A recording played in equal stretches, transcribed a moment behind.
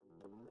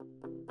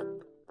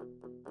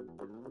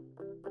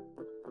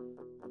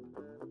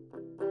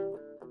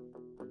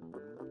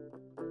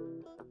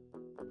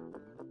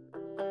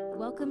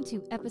welcome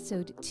to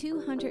episode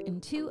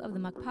 202 of the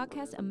Muck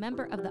Podcast, a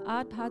member of the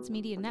Odd Pods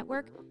Media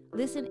Network.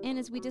 Listen in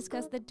as we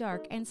discuss the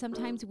dark and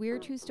sometimes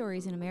weird true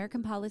stories in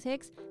American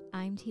politics.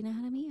 I'm Tina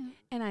Hanamio.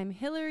 And I'm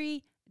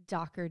Hillary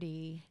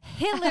Doherty.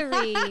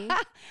 Hillary!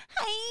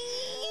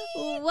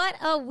 Hi! What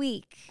a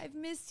week. I've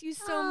missed you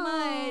so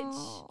much.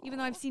 Even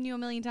though I've seen you a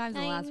million times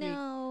in the last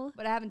week.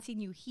 But I haven't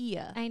seen you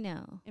here. I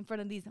know. In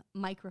front of these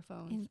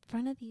microphones. In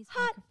front of these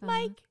hot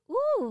microphones. mic.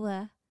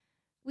 Ooh.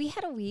 We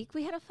had a week.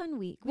 We had a fun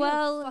week. We had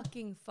a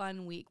fucking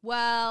fun week.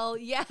 Well,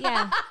 yeah.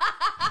 Yeah.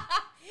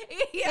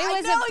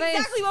 I know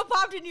exactly what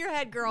popped into your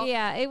head, girl.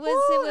 Yeah, it was.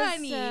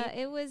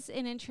 It was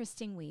an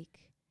interesting week.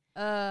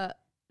 That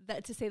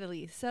to say the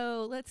least.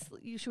 So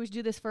should we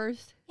do this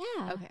first?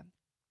 Yeah.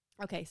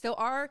 Okay. So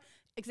our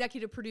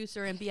executive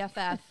producer and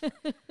BFF,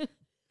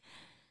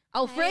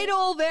 Alfredo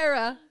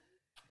Olvera.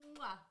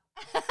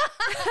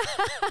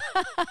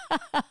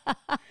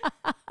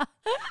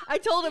 I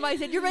told him, I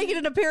said, you're making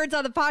an appearance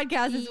on the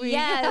podcast this week.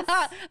 Yes.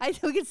 I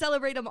said we can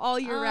celebrate him all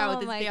year round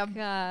with this damn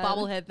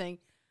bobblehead thing.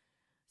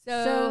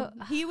 So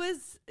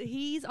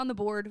he's on the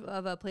board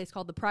of a place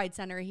called the Pride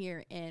Center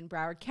here in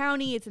Broward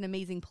County. It's an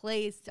amazing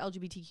place. It's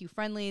LGBTQ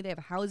friendly. They have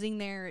housing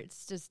there.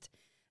 It's just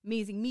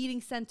amazing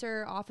meeting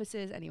center,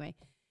 offices. Anyway,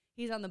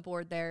 he's on the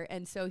board there.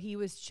 And so he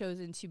was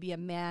chosen to be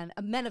one of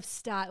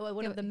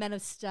the men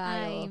of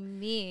style. I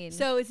mean.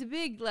 So it's a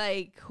big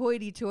like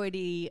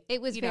hoity-toity.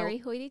 It was very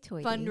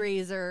hoity-toity.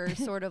 Fundraiser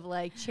sort of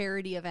like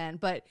charity event.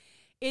 But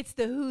it's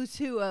the who's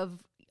who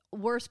of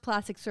worst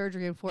plastic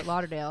surgery in Fort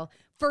Lauderdale.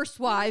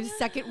 First wives,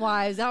 second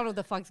wives. I don't know what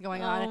the fuck's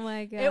going on. Oh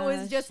my god! It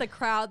was just a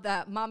crowd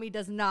that mommy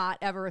does not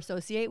ever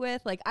associate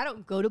with. Like, I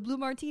don't go to Blue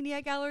Martini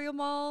at Galleria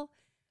Mall.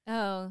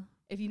 Oh,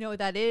 if you know what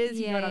that is,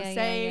 you know what I'm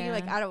saying. Yeah.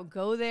 Like, I don't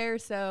go there.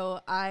 So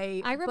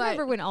I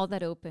remember when all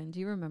that opened. Do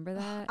you remember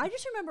that? I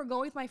just remember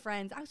going with my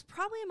friends. I was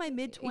probably in my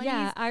mid-20s.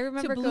 Yeah, I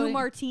remember to Blue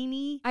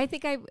Martini. I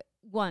think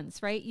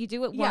once, right? You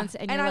do it once,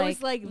 and I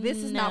was like, this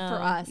is not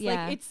for us.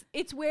 Yeah. Like,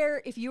 it's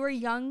where if you're a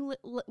young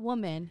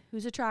woman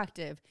who's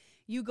attractive,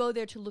 you go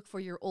there to look for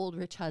your old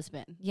rich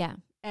husband. Yeah.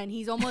 And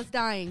he's almost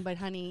dying, but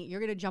honey, you're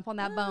going to jump on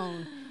that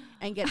bone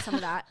and get some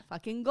of that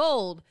fucking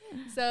gold.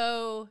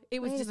 So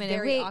it was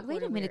very awkward.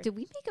 Wait a minute. Did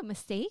we make a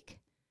mistake?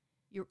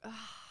 Damn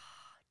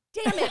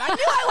it. I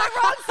knew I went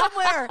wrong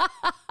somewhere.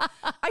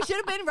 I should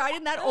have been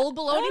riding that old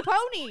Bologna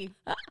pony.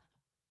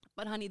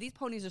 But honey, these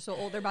ponies are so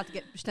old, they're about to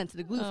get sent to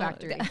the glue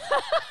factory.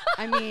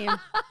 I mean,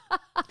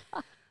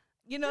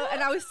 and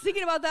I was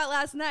thinking about that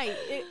last night.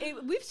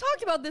 We've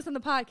talked about this on the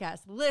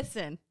podcast.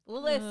 Listen.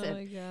 Oh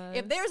my God.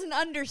 If there's an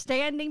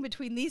understanding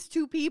between these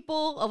two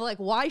people of like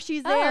why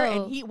she's there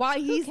and why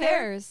he's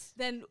there,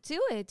 then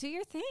do it. Do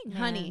your thing,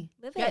 honey.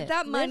 Live get it.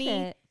 that money.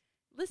 Live it.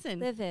 Listen.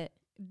 Live it.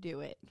 Do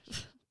it.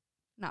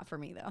 Not for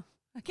me though.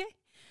 Okay.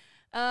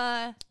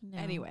 No.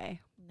 Anyway.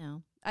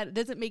 No. It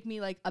doesn't make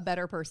me like a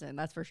better person.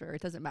 That's for sure.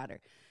 It doesn't matter.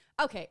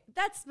 Okay.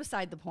 That's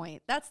beside the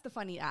point. That's the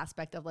funny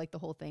aspect of like the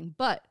whole thing.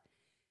 But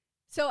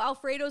so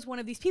Alfredo's one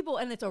of these people,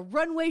 and it's a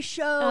runway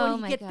show.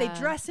 Oh, and they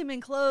dress him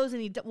in clothes,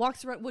 and he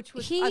walks around. I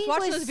was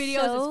watching those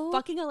videos. It's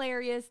fucking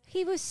hilarious.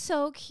 He was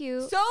so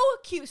cute, so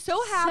happy,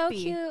 so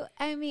cute.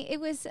 I mean,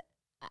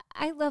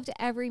 I loved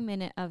every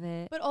minute of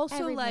it. But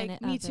also, like,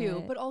 me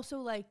too. But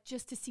also, like,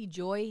 just to see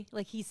joy,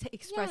 like he's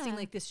expressing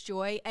like this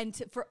joy, and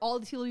for all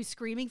the people who's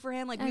screaming for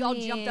him, like we all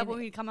jumped up when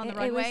we come on the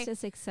runway. It was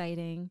just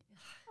exciting.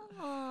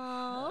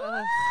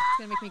 Aww, it's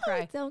gonna make me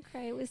cry. Don't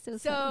cry. It was so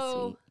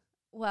sweet.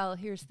 Well,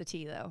 here's the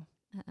tea, though.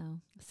 Uh-oh.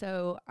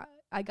 So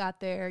I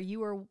got there. You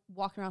were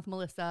walking around with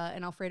Melissa,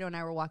 and Alfredo and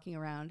I were walking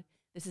around.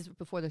 This is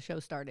before the show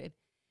started.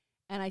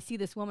 And I see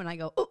this woman. I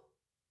go, oh.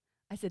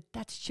 I said,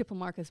 that's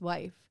Chippemarca's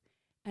wife.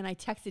 And I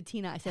texted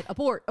Tina. I said,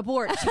 abort.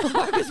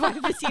 Chippemarca's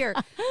wife is here.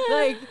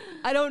 Like,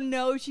 I don't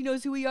know if she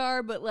knows who we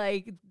are, but,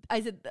 like,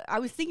 I said, I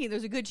was thinking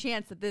there's a good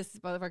chance that this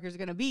motherfucker is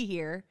going to be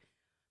here.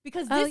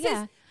 Because this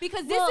is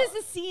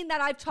the scene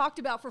that I've talked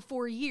about for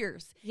 4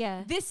 years.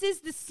 Yeah. This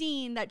is the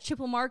scene that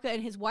Chippemarca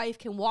and his wife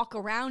can walk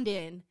around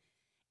in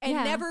and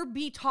never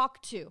be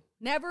talked to,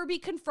 never be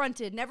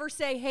confronted, never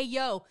say, hey,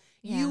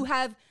 you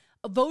have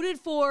voted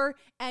for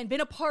and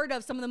been a part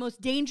of some of the most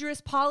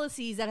dangerous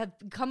policies that have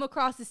come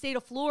across the state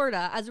of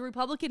Florida as a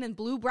Republican in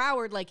Blue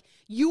Broward. Like,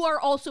 you are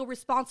also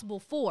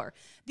responsible for.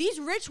 These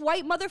rich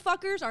white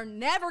motherfuckers are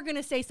never going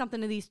to say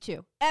something to these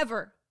two.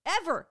 Ever.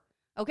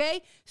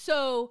 Okay?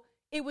 So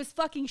it was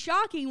fucking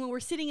shocking when we're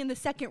sitting in the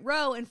second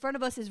row. In front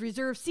of us is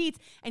reserved seats,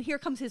 and here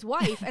comes his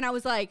wife. And I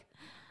was like,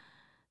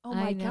 oh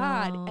my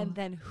God. And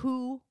then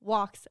who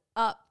walks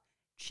up?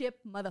 Chip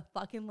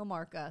motherfucking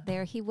LaMarca.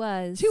 There he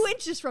was. 2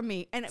 inches from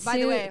me. And by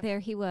the way, there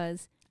he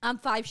was. I'm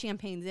 5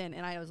 champagnes in,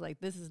 and I was like,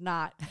 this is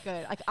not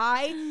good. Like,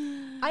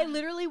 I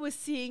literally was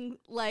seeing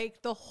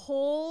like the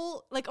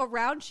whole, like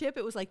around Chip,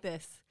 it was like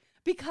this.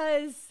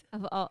 Because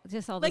of all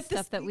the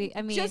stuff that we,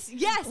 I mean, yes.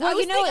 Well, I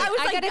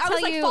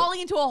was like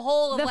falling into a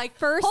hole of like,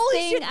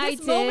 holy shit,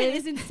 this moment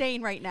is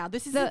insane right now.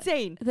 This is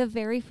insane. The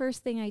very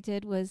first thing I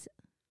did was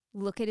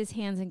look at his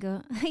hands and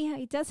go, yeah,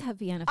 he does have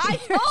Vienna I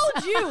fingers.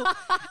 told you. And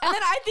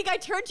then I think I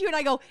turned to you and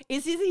I go,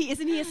 isn't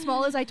he as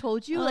small as I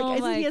told you? Like,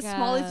 isn't he as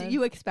small as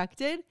you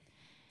expected?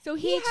 So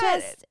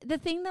the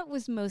thing that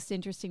was most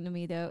interesting to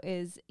me though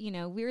is, you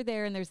know, we were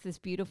there and there's this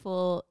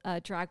beautiful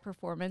drag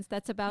performance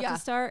that's about to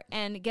start,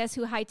 and guess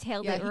who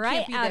hightailed it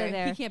right out of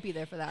there? He can't be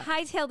there for that.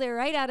 Hightailed it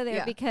right out of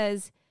there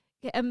because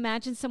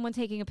imagine someone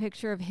taking a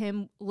picture of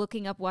him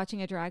looking up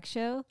watching a drag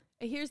show.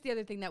 Here's the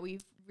other thing that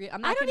we've.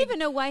 I don't even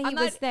know why he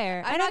was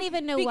there. I don't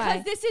even know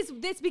why.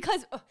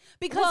 Because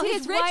well,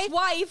 his rich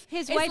wife.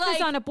 His wife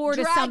is on a board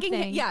or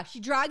something. Yeah, she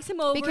drags him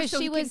over because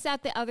she was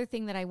at the other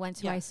thing that I went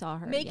to. I saw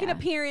her make an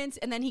appearance,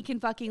 and then he can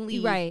fucking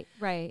leave.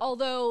 Right.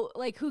 Although,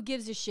 like, who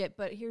gives a shit?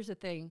 But here's the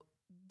thing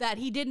that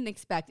he didn't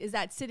expect is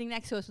that sitting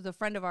next to us was a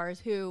friend of ours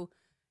who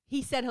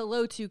he said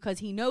hello to because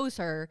he knows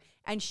her,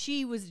 and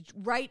she was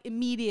right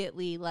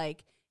immediately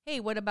like, hey,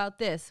 what about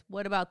this?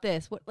 What about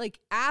this? What, like,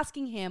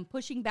 asking him,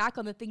 pushing back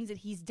on the things that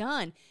he's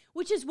done,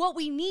 which is what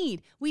we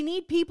need. We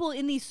need people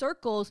in these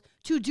circles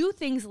to do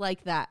things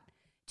like that,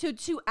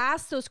 to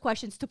ask those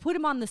questions, to put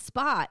him on the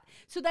spot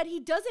so that he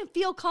doesn't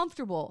feel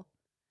comfortable.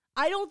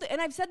 And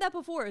I've said that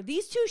before.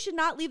 These two should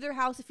not leave their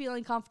house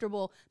feeling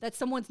comfortable that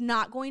someone's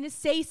not going to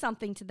say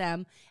something to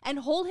them and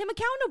hold him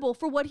accountable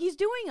for what he's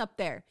doing up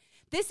there.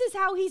 This is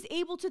how he's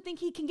able to think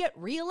he can get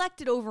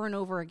reelected over and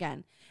over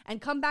again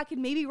and come back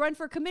and maybe run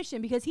for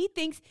commission because he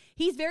thinks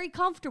he's very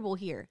comfortable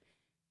here.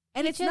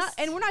 And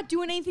we're not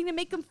doing anything to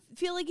make him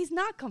feel like he's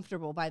not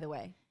comfortable, by the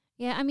way.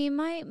 Yeah, I mean,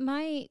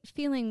 my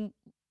feeling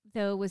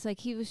though was like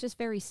he was just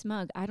very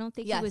smug. I don't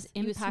think he was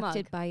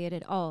impacted by it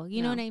at all.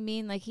 You know what I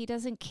mean? Like he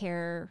doesn't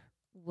care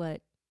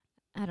what,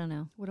 I don't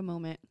know. What a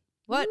moment.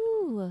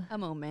 A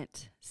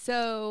moment.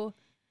 So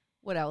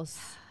what else?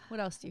 What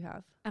else do you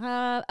have?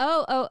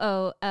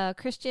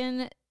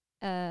 Christian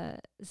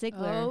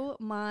Ziegler. Oh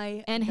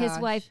my and his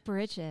wife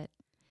Bridget,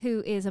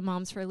 who is a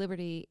Moms for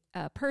Liberty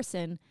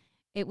person.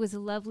 It was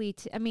lovely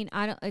to. I mean,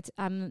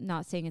 I'm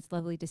not saying it's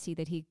lovely to see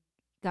that he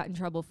got in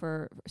trouble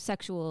for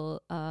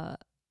sexual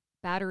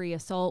battery,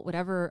 assault,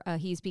 whatever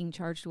he's being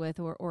charged with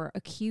or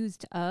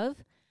accused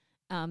of,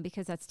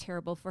 because that's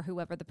terrible for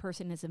whoever the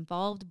person is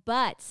involved.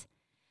 But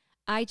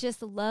I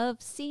just love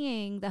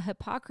seeing the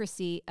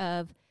hypocrisy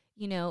of,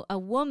 you know, a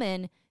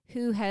woman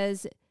who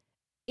has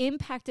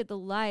impacted the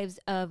lives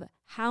of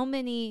how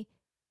many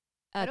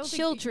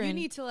children. You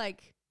need to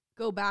like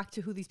go back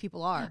to who these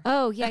people are.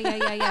 Oh,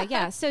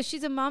 yeah. So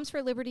she's a Moms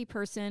for Liberty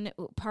person,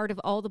 part of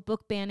all the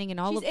book banning and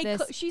all of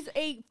this. She's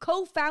a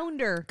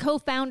co-founder of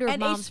and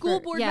Moms a school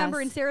board member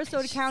in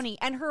Sarasota County.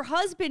 And her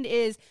husband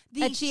is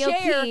the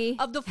chair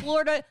of the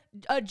Florida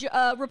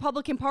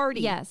Republican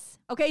Party. Yes.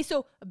 Okay,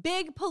 so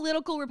big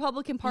political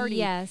Republican Party.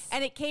 Yes.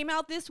 And it came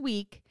out this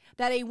week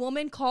that a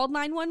woman called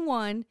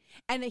 911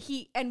 and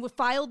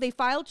they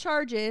filed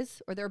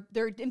charges, or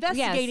they're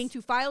investigating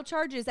to file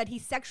charges that he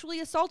sexually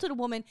assaulted a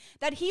woman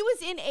that he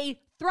was in a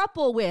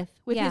throuple with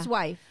his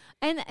wife.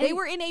 And they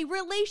were in a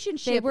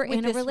relationship. They were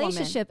in a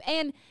relationship.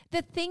 And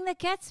the thing that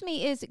gets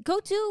me is go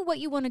do what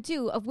you want to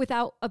do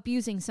without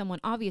abusing someone.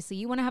 Obviously,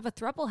 you want to have a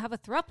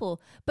throuple,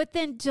 but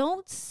then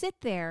don't sit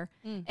there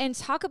and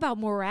talk about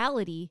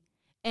morality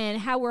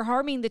and how we're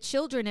harming the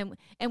children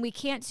and we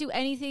can't do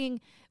anything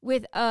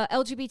with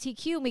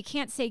LGBTQ and we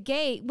can't say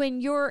gay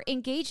when you're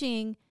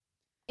engaging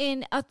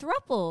in a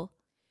throuple.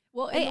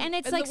 Well,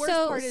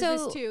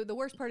 the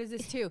worst part is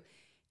this too.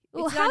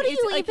 Well, how do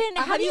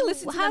you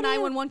listen to the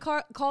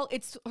 911 call?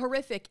 It's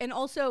horrific. And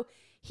also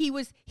he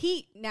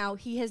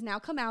has now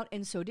come out,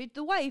 and so did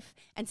the wife,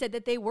 and said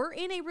that they were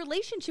in a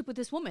relationship with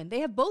this woman.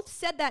 They have both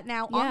said that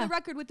now on the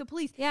record with the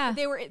police. Yeah.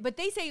 But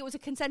they say it was a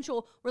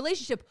consensual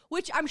relationship,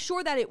 which I'm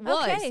sure that it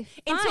was. Okay,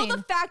 until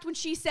the fact when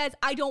she says,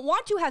 I don't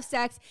want to have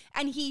sex,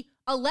 and he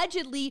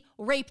allegedly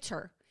raped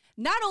her.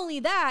 Not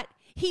only that,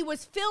 he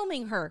was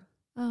filming her.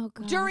 Oh,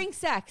 God. During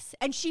sex,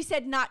 and she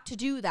said not to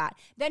do that.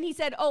 Then he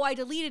said, I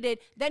deleted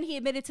it. Then he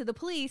admitted to the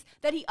police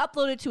that he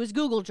uploaded to his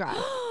Google Drive.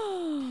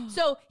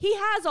 So he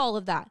has all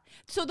of that.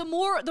 So the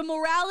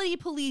morality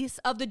police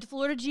of the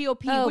Florida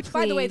GOP, which,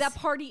 by the way, that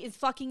party is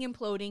fucking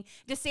imploding.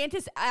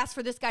 DeSantis asked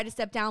for this guy to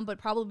step down, but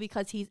probably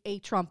because he's a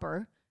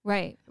Trumper.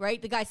 Right.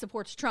 The guy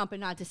supports Trump and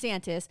not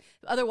DeSantis.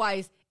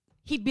 Otherwise,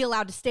 he'd be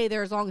allowed to stay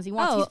there as long as he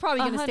wants. He's probably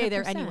going to stay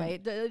there anyway.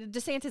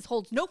 DeSantis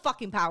holds no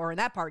fucking power in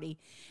that party.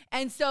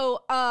 And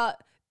so,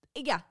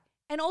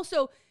 And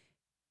also,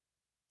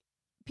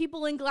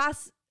 people in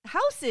glass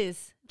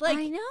houses. Like,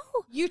 I know.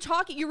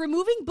 You're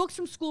removing books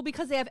from school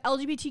because they have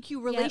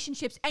LGBTQ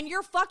relationships, and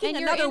you're fucking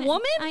another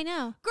woman? I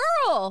know.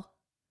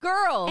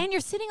 Girl. And you're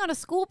sitting on a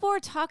school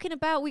board talking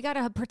about we got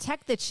to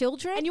protect the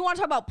children? And you want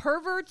to talk about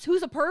perverts?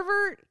 Who's a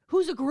pervert?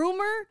 Who's a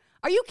groomer?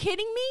 Are you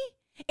kidding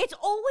me? It's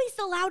always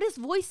the loudest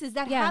voices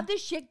that have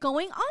this shit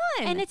going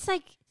on. And it's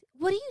like,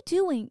 what are you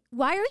doing?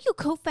 Why are you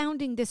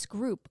co-founding this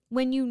group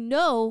when you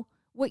know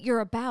what you're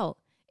about?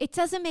 It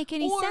doesn't make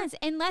any sense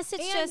unless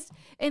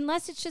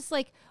it's just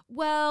like,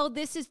 well,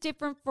 this is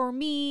different for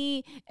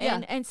me,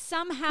 and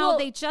somehow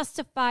they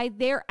justify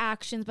their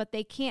actions, but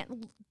they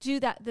can't do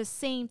the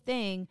same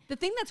thing. The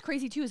thing that's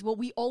crazy too is what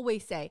we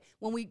always say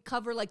when we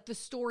cover like the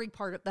story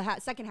part of the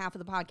second half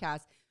of the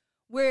podcast,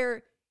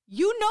 where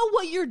you know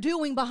what you're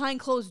doing behind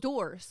closed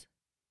doors.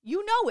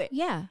 You know it.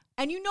 Yeah.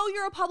 And you know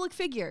you're a public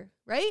figure,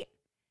 right?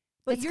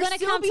 But it's you're gonna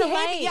still come to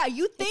light. Yeah,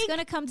 you think it's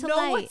gonna come to no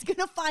light. one's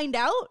gonna find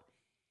out.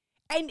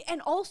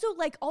 And also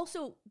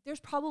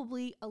there's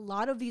probably a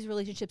lot of these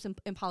relationships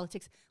in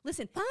politics.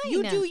 Listen,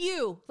 you do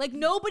you. Like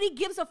nobody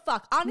gives a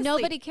fuck. Honestly,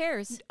 nobody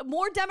cares.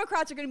 More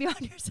Democrats are going to be on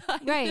your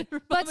side, right?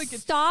 But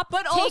stop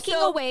taking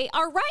away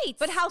our rights.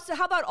 But how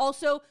about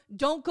also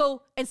don't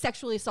go and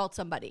sexually assault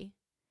somebody?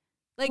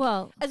 Like,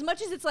 as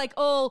much as it's like,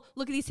 oh,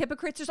 look at these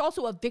hypocrites, there's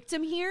also a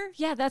victim here.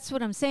 Yeah, that's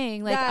what I'm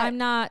saying. Like, I'm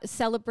not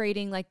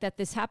celebrating like that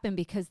this happened,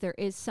 because there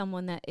is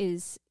someone that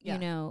is, you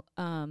know,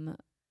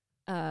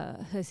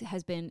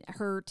 has been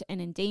hurt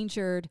and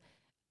endangered.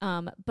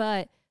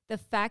 But the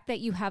fact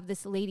that you have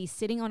this lady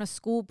sitting on a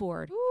school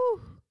board,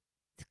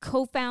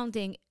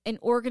 co-founding an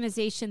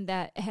organization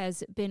that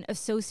has been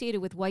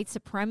associated with white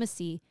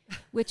supremacy,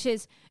 which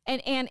is,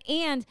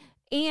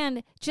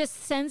 and just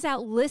sends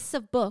out lists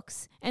of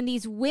books, and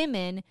these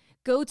women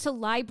go to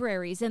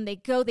libraries and they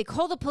call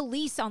the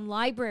police on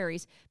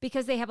libraries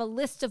because they have a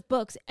list of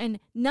books and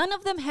none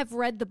of them have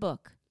read the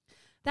book.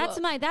 That's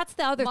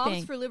the other thing.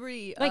 Moms for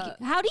Liberty. Like,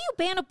 how do you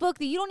ban a book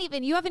that you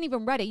haven't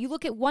even read it? You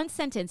look at one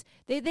sentence.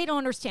 They don't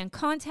understand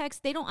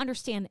context. They don't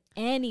understand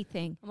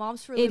anything.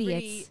 Moms for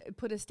Liberty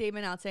put a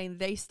statement out saying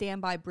they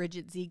stand by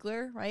Bridget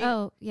Ziegler, right?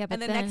 Oh, yeah. But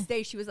and the next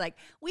day she was like,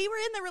 we were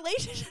in the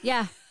relationship.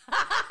 Yeah.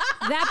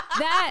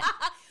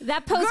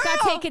 that post got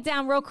taken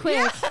down real quick.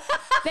 Yeah.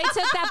 They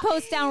took that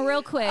post down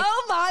real quick.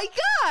 Oh my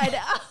God.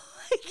 Oh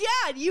my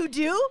God. You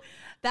do?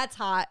 That's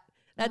hot.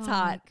 That's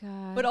hot.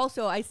 God. But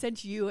also, I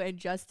sent you and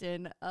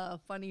Justin a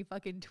funny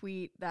fucking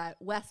tweet that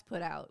Wes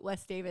put out,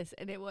 Wes Davis,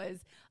 and it was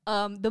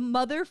the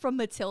mother from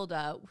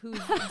Matilda, who's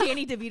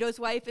Danny DeVito's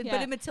wife. But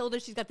in Matilda,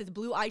 she's got this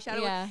blue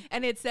eyeshadow,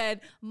 and it said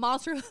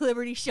Monster of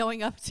Liberty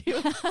showing up to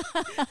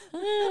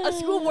a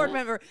school board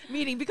member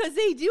meeting, because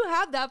they do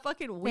have that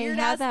fucking weird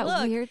ass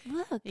look. Weird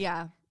look.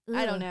 Yeah, ugh.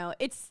 I don't know.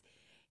 It's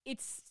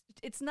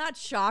not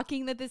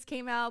shocking that this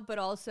came out, but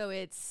also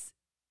it's,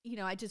 you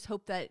know, I just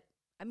hope that.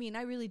 I mean,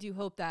 I really do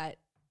hope that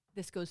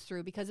this goes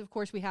through, because of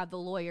course we have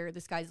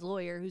this guy's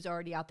lawyer who's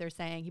already out there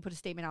saying, he put a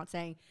statement out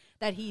saying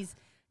that he's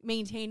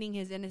maintaining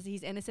his innocence,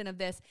 he's innocent of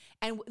this.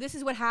 And this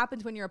is what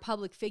happens when you're a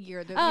public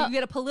figure. You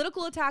get a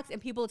political attacks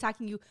and people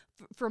attacking you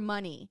for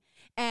money.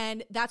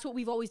 And that's what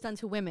we've always done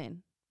to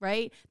women,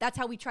 right? That's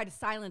how we try to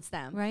silence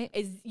them. Right.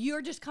 Is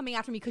you're just coming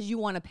after me because you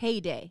want a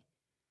payday.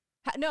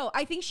 No,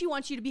 I think she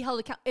wants you to be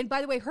held accountable. And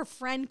by the way, her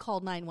friend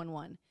called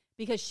 911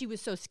 because she was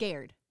so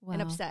scared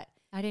and upset.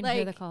 I didn't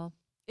hear the call.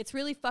 It's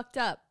really fucked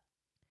up.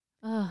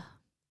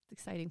 It's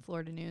exciting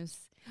Florida news.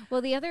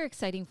 Well, the other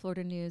exciting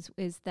Florida news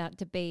is that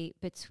debate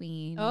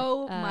between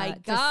my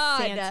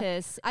God,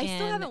 DeSantis I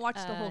still haven't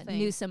watched the whole thing.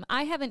 Newsom.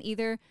 I haven't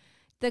either.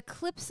 The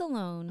clips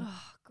alone,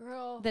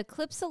 the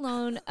clips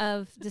alone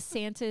of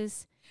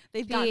DeSantis.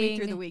 They've got me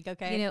through the week,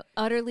 okay? You know,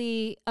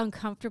 utterly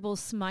uncomfortable,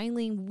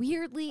 smiling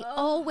weirdly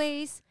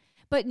always.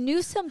 But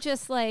Newsom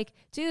just like,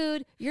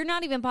 dude, you're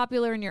not even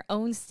popular in your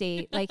own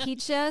state. Like, he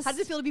just... How does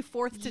it feel to be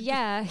fourth to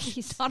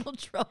he's Donald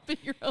Trump in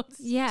your own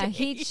state? Yeah,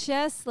 he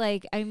just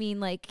like, I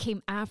mean, like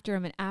came after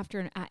him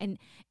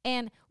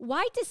and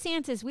why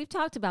DeSantis, we've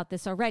talked about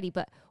this already,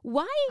 but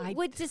why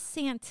would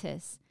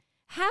DeSantis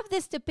have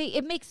this debate?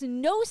 It makes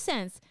no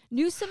sense.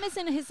 Newsom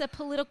isn't his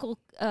political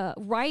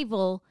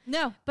rival.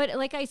 No. But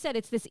like I said,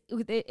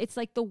 it's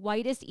like the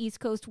whitest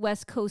East Coast,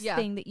 West Coast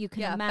thing that you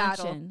can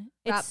imagine.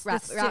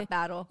 Rap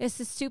battle. It's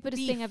the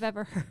stupidest thing I've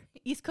ever heard.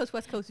 East Coast,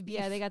 West Coast beef.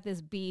 Yeah, they got this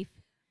beef.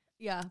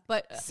 Yeah,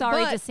 but...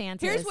 Sorry,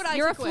 DeSantis. Here's what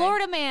You're a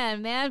Florida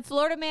man.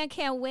 Florida man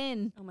can't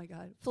win. Oh my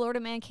God.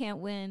 Florida man can't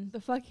win. The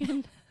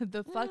fucking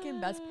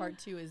best part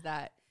too is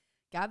that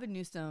Gavin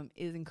Newsom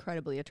is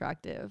incredibly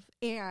attractive,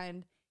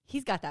 and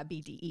he's got that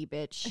BDE,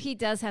 bitch. He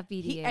does have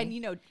BDE. And, you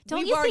know,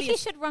 don't you think he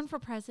should run for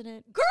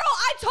president? Girl,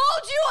 I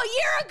told you a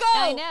year ago.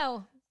 I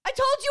know. I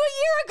told you a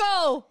year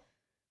ago.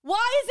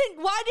 Why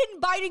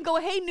didn't Biden go,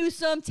 hey,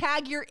 Newsom,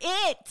 tag, you're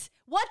it?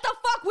 What the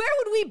fuck? Where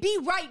would we be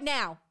right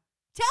now?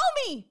 Tell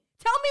me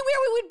where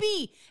we would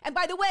be. And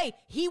by the way,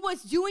 he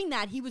was doing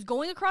that. He was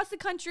going across the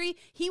country.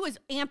 He was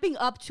amping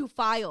up to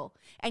file.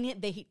 And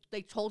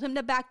they told him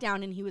to back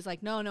down. And he was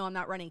like, no, I'm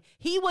not running.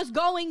 He was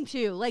going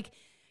to. Like,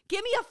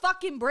 give me a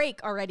fucking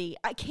break already.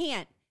 I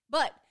can't.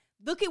 But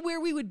look at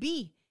where we would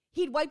be.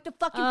 He'd wipe the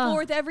fucking floor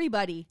with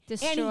everybody.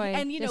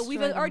 And you know,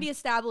 we've already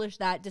established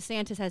that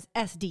DeSantis has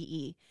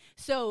SDE.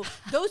 So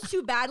those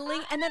two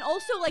battling. And then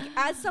also, like,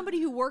 as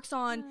somebody who works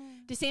on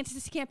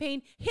DeSantis'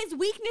 campaign, his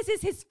weakness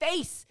is his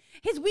face.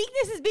 His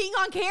weakness is being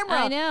on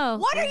camera. I know.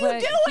 What are you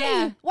doing?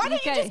 Yeah, why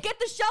don't you just get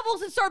the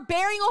shovels and start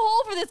burying a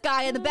hole for this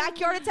guy in the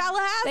backyard of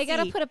Tallahassee? They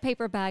got to put a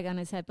paper bag on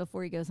his head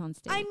before he goes on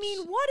stage. I mean,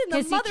 what in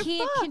the motherfucker? He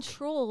can't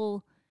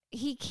control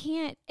he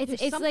can't.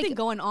 There's it's something like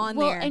going on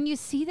well, there. and you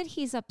see that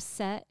he's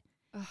upset.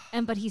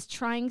 But he's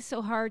trying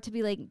so hard to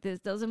be like, this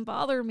doesn't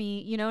bother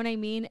me. You know what I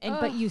mean? And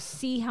but you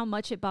see how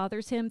much it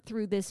bothers him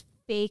through this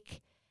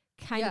fake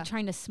kind of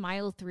trying to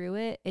smile through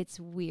it.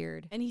 It's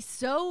weird. And he's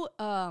so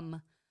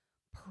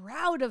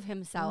proud of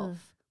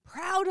himself.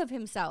 Proud of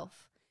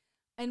himself.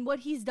 And what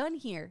he's done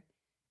here.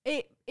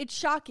 It's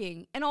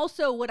shocking. And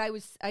also what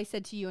I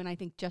said to you, and I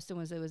think Justin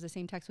it was the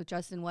same text with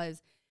Justin,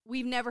 was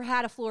we've never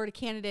had a Florida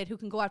candidate who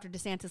can go after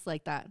DeSantis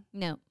like that.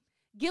 No.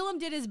 Gillum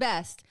did his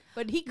best,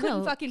 but he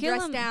couldn't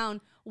dress down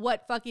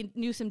what fucking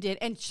Newsom did.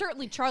 And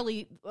certainly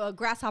Charlie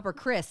Grasshopper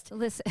Christ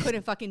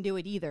couldn't fucking do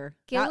it either.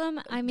 Gillum,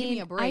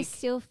 I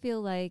still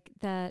feel like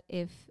that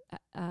if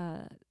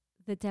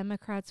the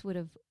Democrats would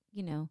have,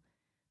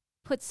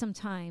 put some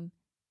time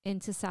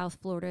into South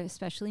Florida,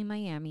 especially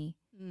Miami,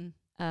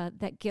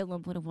 that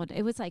Gillum would have won.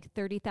 It was like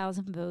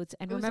 30,000 votes.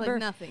 And remember, like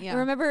nothing, I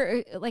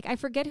remember, I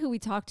forget who we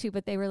talked to,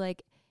 but they were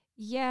like,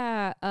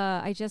 yeah,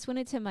 I just went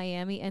into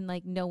Miami and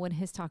like no one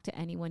has talked to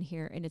anyone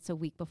here and it's a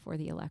week before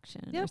the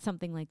election or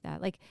something like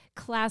that. Like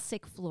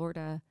classic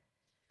Florida.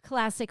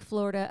 I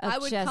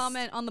would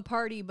comment on the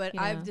party, but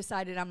I've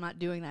decided I'm not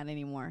doing that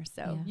anymore.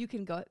 So you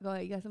can go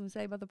ahead. You got something to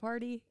say about the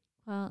party?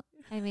 Well,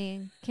 I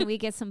mean, can we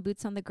get some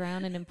boots on the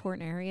ground in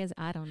important areas?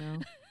 I don't know.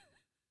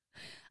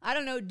 I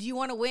don't know. Do you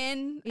want to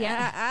win?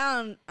 Yeah.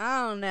 I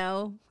don't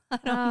know.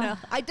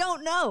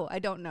 I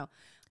don't know.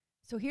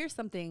 So here's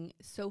something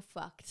so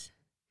fucked.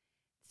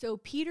 So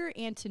Peter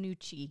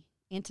Antonacci,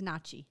 it's an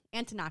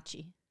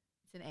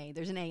A.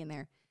 There's an A in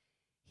there.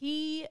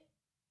 He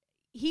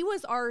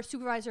was our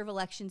supervisor of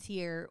elections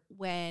here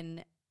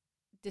when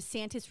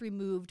DeSantis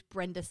removed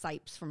Brenda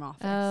Sipes from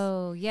office.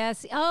 Oh,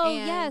 yes. Oh,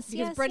 and yes.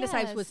 Because Brenda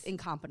Sipes was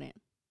incompetent.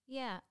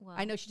 Yeah. Well.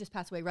 I know she just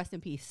passed away. Rest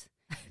in peace.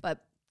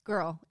 But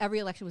girl, every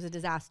election was a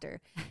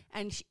disaster.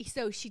 And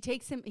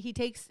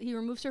he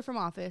removes her from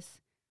office.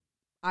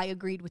 I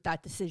agreed with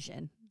that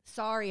decision.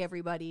 Sorry,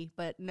 everybody,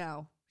 but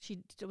no.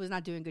 She was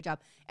not doing a good job.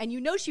 And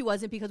she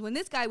wasn't, because when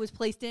this guy was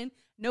placed in,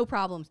 no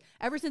problems.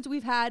 Ever since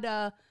we've had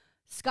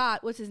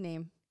Scott, what's his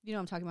name? You know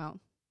what I'm talking about.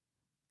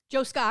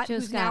 Joe Scott,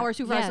 who's now our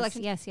supervisor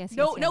election. Yes.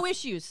 No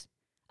issues.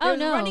 Oh,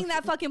 no. Running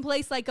that fucking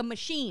place like a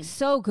machine.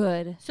 So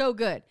good. So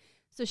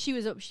she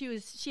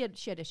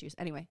had issues.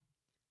 Anyway.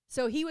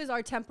 So he was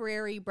our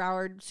temporary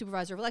Broward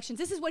supervisor of elections.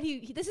 This is what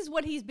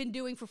he's been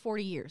doing for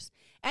 40 years.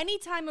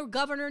 Anytime a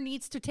governor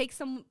needs to take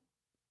someone,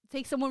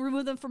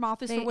 remove them from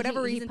office for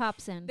whatever reason, he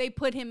pops in. They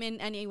put him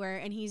in anywhere,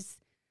 and he's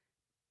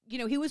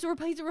he's a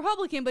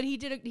Republican, but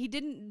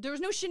there was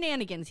no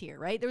shenanigans here,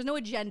 right? There was no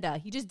agenda.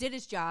 He just did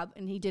his job,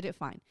 and he did it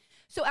fine.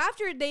 So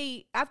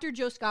after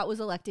Joe Scott was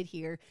elected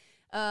here,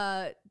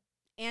 DeSantis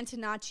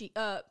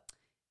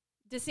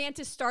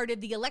started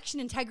the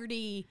election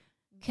integrity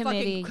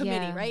committee,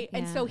 right? Yeah.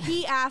 And so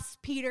he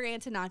asked Peter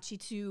Antonacci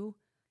to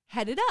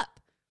head it up.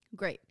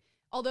 Great.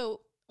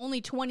 Although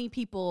only 20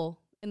 people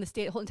in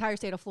the entire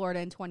state of Florida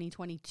in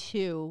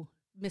 2022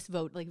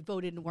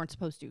 voted and weren't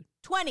supposed to.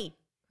 20.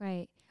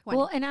 Right. 20.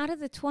 Well, and out of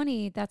the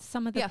 20, that's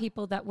some of the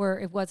people that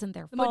it wasn't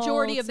their fault. The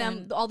majority of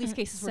them, all these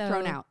cases were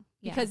thrown out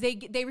because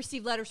they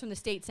received letters from the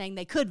state saying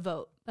they could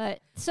vote.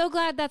 But so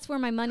glad that's where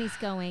my money's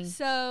going.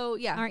 So,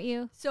 yeah. Aren't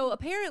you? So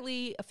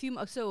apparently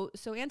so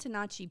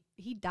Antonacci,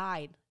 he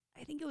died.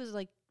 I think it was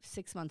like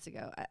 6 months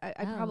ago.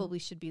 I probably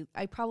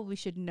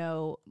should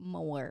know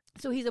more.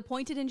 So he's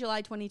appointed in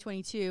July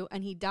 2022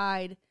 and he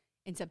died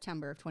in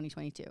September of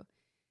 2022.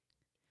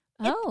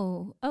 At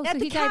so the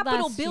he died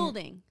Capitol last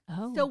building. Year.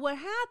 Oh. So what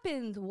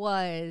happened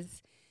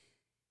was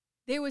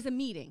there was a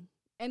meeting,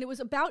 and it was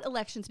about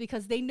elections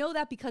because they know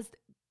that because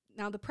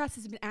now the press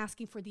has been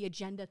asking for the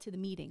agenda to the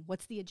meeting. What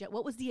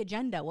was the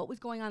agenda? What was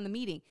going on in the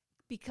meeting?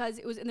 Because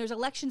and there's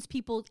elections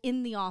people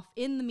in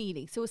the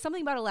meeting. So it was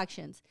something about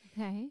elections.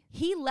 Okay.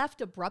 He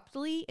left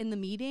abruptly in the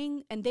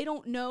meeting, and they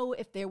don't know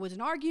if there was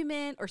an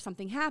argument or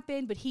something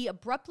happened, but he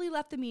abruptly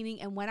left the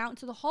meeting and went out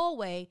into the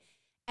hallway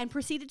and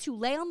proceeded to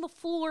lay on the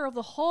floor of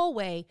the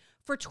hallway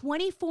for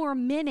 24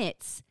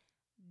 minutes,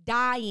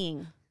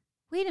 dying.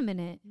 Wait a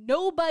minute.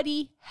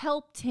 Nobody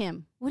helped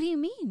him. What do you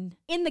mean?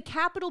 In the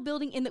Capitol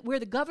building, where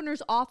the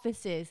governor's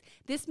office is,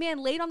 this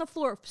man laid on the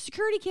floor,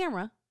 security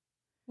camera.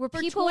 Were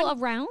people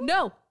around?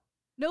 No.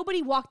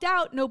 Nobody walked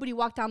out. Nobody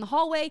walked down the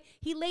hallway.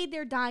 He laid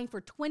there dying for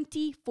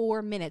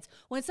 24 minutes.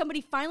 When somebody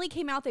finally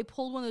came out, they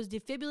pulled one of those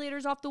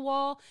defibrillators off the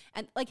wall.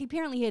 And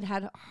apparently he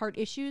had heart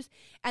issues.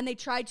 And they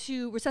tried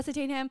to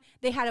resuscitate him.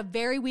 They had a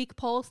very weak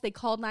pulse. They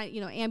called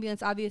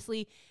ambulance,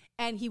 obviously.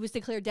 And he was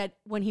declared dead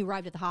when he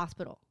arrived at the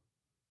hospital.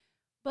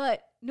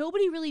 But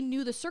nobody really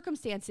knew the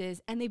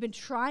circumstances, and they've been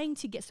trying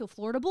to get... So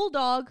Florida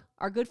Bulldog,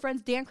 our good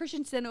friends Dan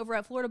Christensen over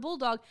at Florida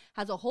Bulldog,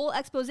 has a whole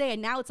expose,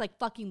 and now it's like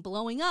fucking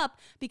blowing up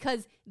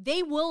because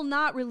they will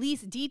not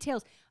release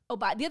details. Oh,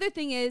 but the other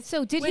thing is...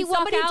 So did he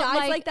walk out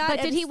like that?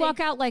 But did he walk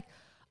out like,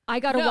 I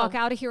got to walk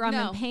out of here, I'm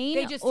in pain?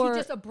 He just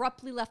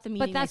abruptly left the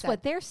meeting. But that's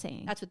what they're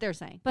saying. That's what they're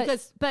saying.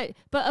 But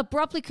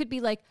abruptly could be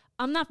like,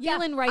 I'm not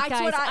feeling right,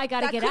 guys. I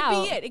got to get out. That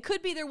could be it. It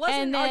could be there was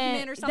an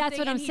argument or something. That's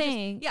what I'm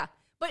saying. Yeah.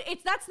 But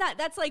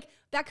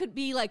that could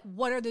be like,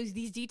 what are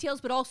these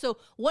details? But also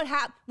what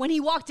happened when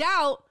he walked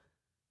out,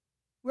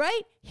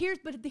 right? Here's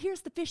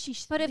the fishy.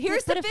 But if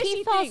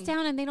he falls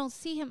down and they don't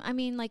see him, I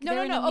mean, like,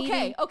 no.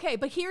 Okay.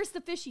 But here's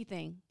the fishy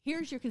thing.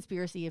 Here's your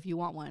conspiracy if you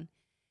want one.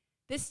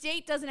 This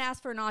state doesn't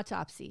ask for an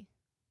autopsy.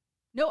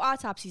 No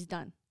autopsy's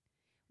done,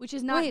 which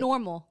is not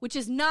normal.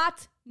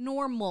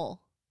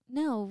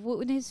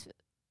 No,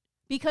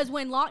 because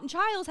when Lawton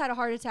Childs had a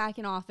heart attack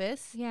in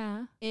office,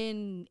 yeah,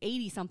 in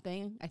 80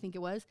 something, I think it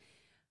was,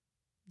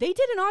 they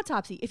did an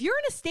autopsy. If you're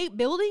in a state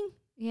building,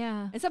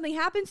 yeah, and something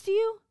happens to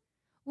you,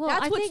 well,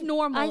 that's what's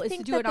normal. I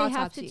think to do an autopsy. They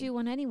have to do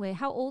one anyway.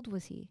 How old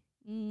was he?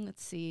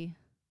 Let's see,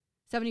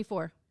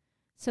 74.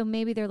 So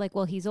maybe they're like,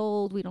 well, he's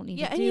old. We don't need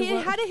to do. Yeah, and he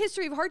had a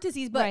history of heart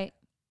disease, but right.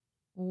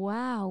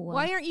 Wow.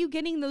 Why aren't you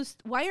getting those?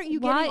 Why aren't you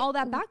getting all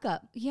that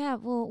backup? Yeah.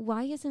 Well,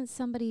 why isn't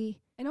somebody?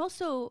 And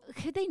also,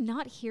 could they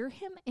not hear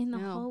him in the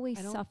hallway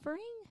suffering?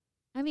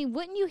 I mean,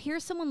 wouldn't you hear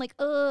someone like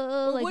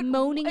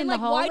moaning in the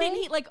hallway? Why didn't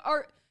he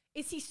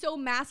is he so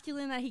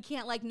masculine that he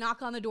can't like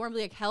knock on the door and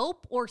be like,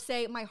 help, or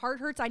say, my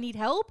heart hurts, I need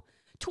help?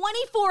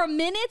 24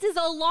 minutes is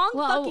a long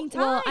fucking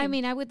time. Well, I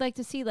mean, I would like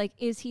to see, like,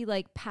 is he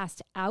like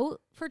passed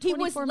out for 24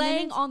 minutes? He was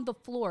laying on the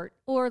floor.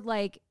 Or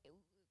like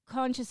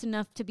conscious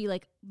enough to be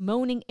like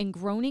moaning and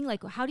groaning?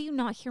 Like, how do you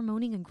not hear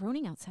moaning and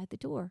groaning outside the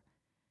door?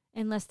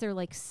 Unless they're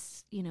like,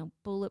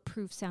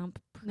 bulletproof,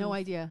 soundproof. No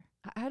idea.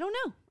 I don't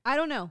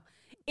know.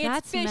 It's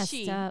That's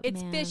fishy. Messed up,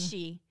 it's man.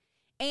 fishy.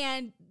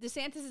 And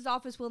DeSantis'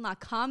 office will not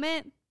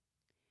comment.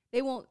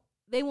 They won't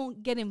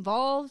get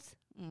involved.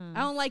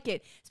 I don't like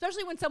it.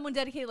 Especially when someone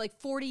dedicated like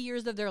 40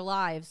 years of their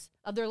life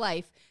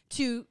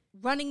to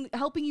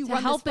helping you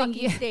run this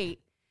fucking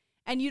state.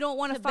 And you don't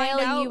want to find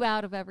out. You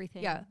out of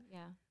everything. Yeah.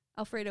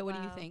 Alfredo, what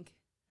do you think?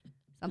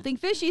 Something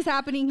fishy's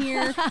happening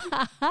here.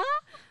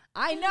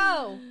 I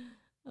know.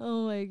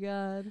 Oh my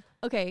God.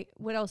 Okay,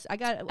 what else? I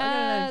got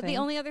another thing. The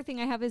only other thing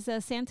I have is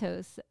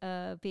Santos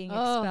being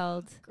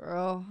expelled.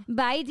 Girl.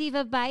 Bye,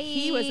 Diva, bye.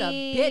 He was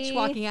a bitch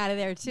walking out of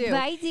there, too.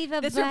 Bye,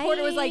 Diva, this bye.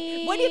 Reporter was like,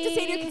 what do you have to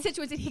say to your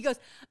constituents? And he goes,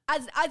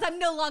 as I'm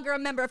no longer a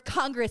member of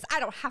Congress, I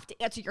don't have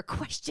to answer your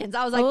questions.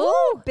 I was like,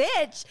 ooh,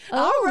 bitch.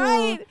 All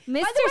right.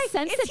 Mr.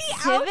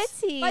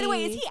 Sensitivity. By the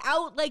way, is he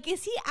out? Like,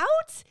 is he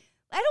out?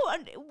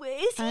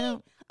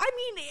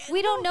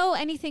 We don't know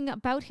anything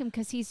about him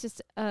because he's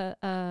just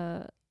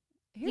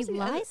he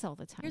lies all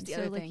the time. Here's the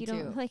other thing,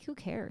 too. Like, who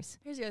cares?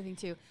 Here's the other thing,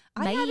 too.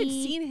 I haven't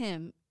seen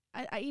him.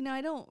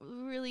 I don't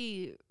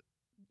really...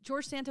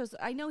 George Santos,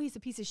 I know he's a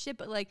piece of shit,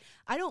 but, like,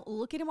 I don't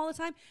look at him all the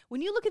time.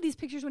 When you look at these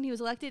pictures when he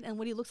was elected and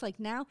what he looks like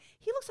now,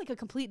 he looks like a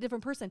complete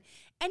different person.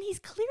 And he's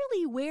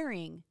clearly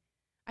wearing...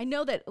 I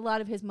know that a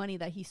lot of his money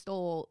that he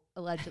stole,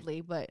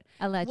 allegedly, but...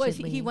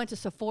 he went to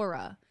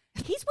Sephora.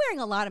 He's wearing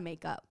a lot of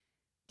makeup.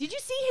 Did you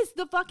see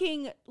the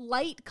fucking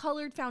light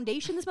colored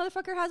foundation this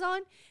motherfucker has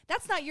on?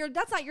 That's not your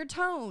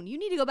tone. You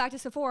need to go back to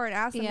Sephora and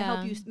ask them to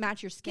help you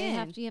match your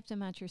skin. You have to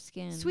match your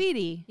skin.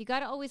 Sweetie. You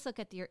got to always look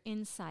at your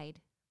inside.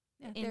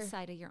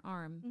 Inside of your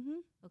arm.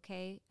 Mm-hmm.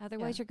 Okay?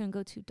 Otherwise you're going to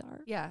go too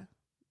dark. Yeah.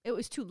 It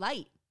was too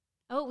light.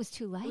 Oh, it was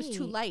too light. It was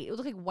too light. It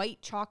looked like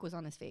white chalk was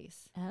on his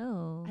face.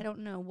 Oh. I don't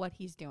know what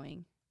he's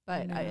doing,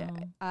 but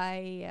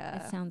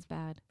it sounds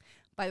bad.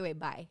 By the way,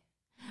 bye.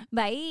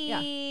 Bye. Yeah.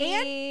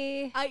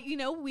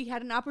 And we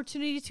had an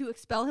opportunity to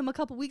expel him a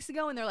couple weeks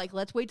ago, and they're like,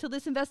 let's wait till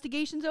this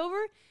investigation's over.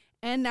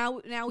 And now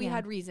we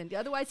had reason.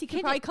 Otherwise, he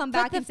could probably come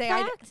back and say, the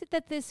fact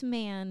that this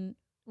man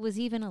was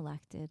even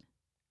elected,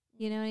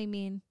 you know what I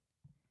mean?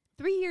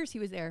 3 years he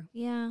was there.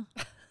 Yeah.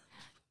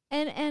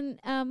 And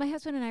my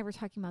husband and I were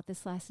talking about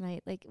this last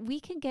night. Like, we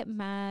can get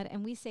mad,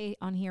 and we say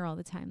on here all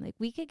the time, like,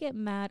 we could get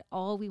mad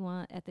all we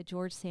want at the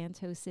George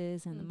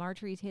Santoses and the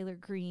Marjorie Taylor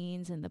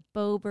Greens and the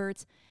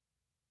Boeberts.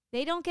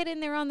 They don't get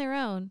in there on their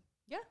own.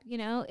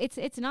 Yeah.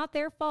 It's not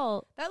their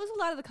fault. That was a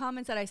lot of the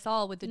comments that I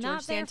saw with the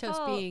George Santos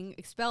being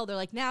expelled. They're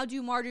like, now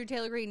do Marjorie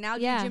Taylor Greene, now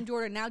do Jim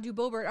Jordan, now do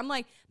Boebert. I'm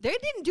like, they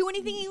didn't do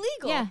anything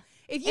illegal. Yeah.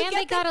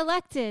 They got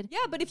elected.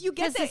 Yeah, but if you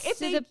get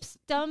the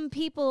dumb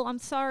people, I'm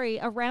sorry,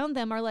 around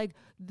them are like,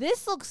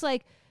 this looks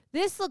like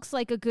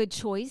a good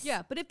choice.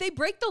 Yeah, but if they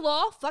break the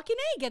law, fucking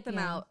A, get them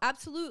out.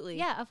 Absolutely.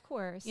 Yeah, of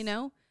course.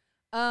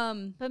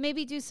 But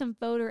maybe do some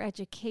voter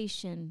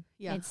education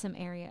in some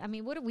area. I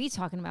mean, what are we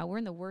talking about? We're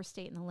in the worst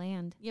state in the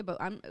land. Yeah, but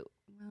I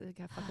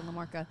got fucking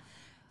Lamarca.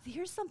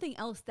 Here's something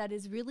else that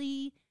is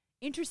really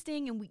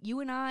interesting, and you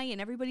and I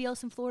and everybody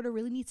else in Florida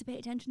really needs to pay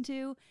attention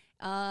to.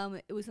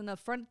 It was on the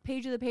front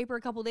page of the paper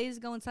a couple days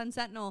ago in Sun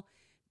Sentinel.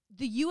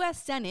 The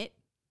U.S. Senate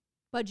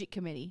Budget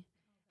Committee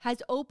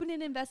has opened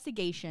an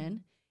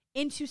investigation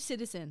into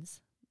Citizens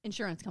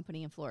Insurance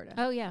Company in Florida.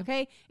 Oh, yeah.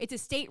 Okay? It's a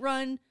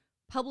state-run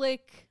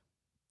public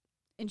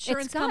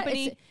insurance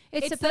company.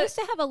 It's supposed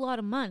to have a lot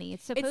of money.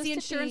 It's the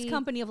insurance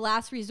company of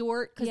last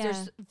resort because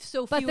there's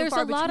so few but there's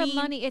and far a lot between.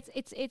 of money.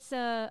 It's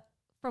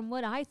from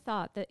what I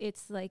thought that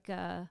it's like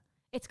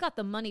it's got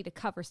the money to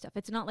cover stuff.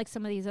 It's not like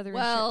some of these other.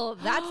 Well,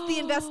 that's the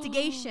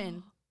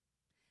investigation.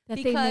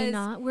 That they may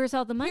not. Where's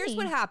all the money? Here's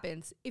what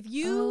happens if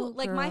you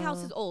my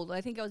house is old.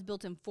 I think I was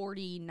built in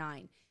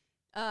 49.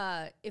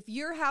 if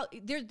your house,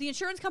 the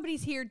insurance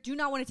companies here do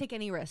not want to take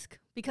any risk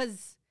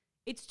because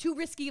it's too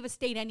risky of a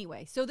state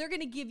anyway. So they're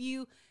going to give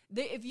you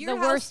if your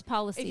the worst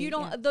policy. If you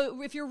don't,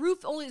 if your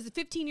roof only is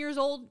 15 years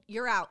old,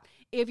 you're out.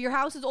 If your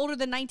house is older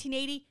than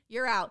 1980,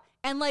 you're out.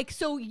 And like,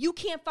 so you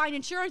can't find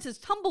insurance. There's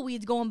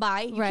tumbleweeds going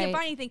by. You can't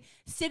find anything.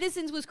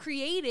 Citizens was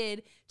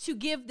created to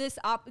give this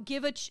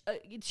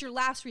it's your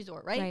last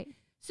resort, right?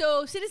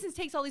 So Citizens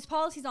takes all these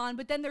policies on,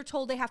 but then they're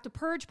told they have to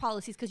purge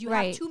policies because you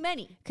have too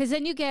many. Because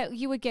then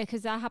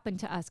because that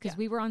happened to us because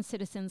we were on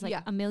Citizens like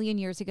a million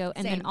years ago.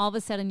 And then all of a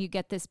sudden you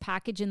get this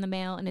package in the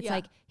mail and it's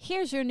like,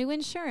 here's your new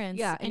insurance.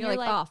 Yeah. And you're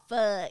like, oh,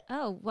 fuck.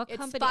 Oh, what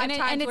company? It's 5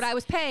 times what I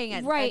was paying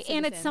at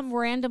and it's some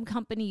random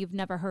company you've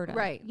never heard of.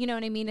 Right. You know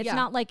what I mean? It's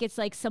not like it's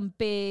like some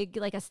big,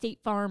 like a State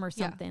Farm or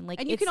something. Like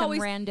and you it's can some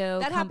always,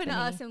 rando that company. happened to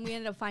us and we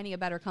ended up finding a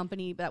better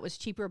company that was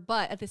cheaper.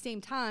 But at the same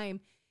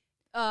time,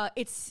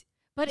 it's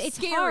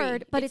scary.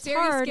 Hard. But it's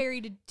very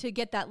scary to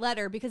get that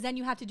letter because then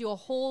you have to do a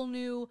whole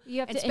new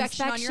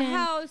inspection on your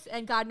house,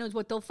 and God knows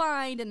what they'll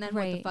find, and then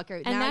what the fuck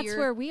are and that's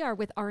where we are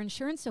with our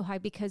insurance so high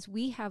because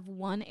we have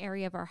one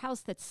area of our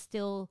house that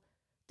still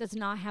does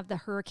not have the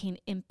hurricane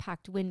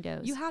impact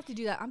windows. You have to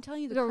do that. I'm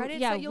telling you, the credits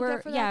that you'll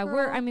get for that.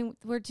 Yeah,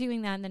 we're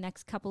doing that in the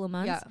next couple of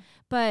months. Yeah.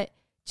 But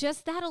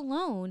just that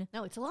alone,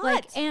 no, it's a lot.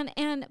 Like,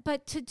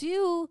 but to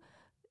do,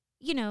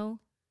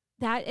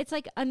 that it's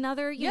like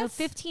another,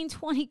 15,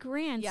 20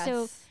 grand. Yes,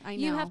 so I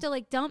know. you have to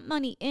like dump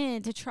money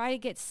in to try to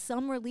get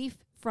some relief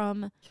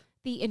from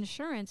the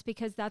insurance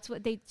because that's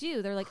what they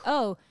do. They're like,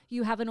 oh,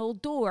 you have an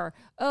old door.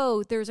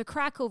 Oh, there's a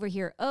crack over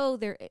here. Oh,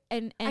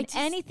 and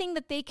anything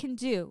that they can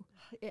do.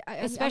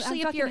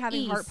 Especially if you're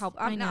having heart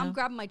palpitations. I'm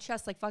grabbing my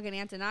chest like fucking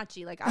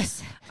Antonacci. Like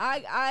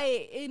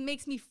it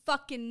makes me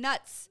fucking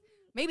nuts.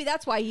 Maybe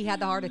that's why he had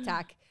the heart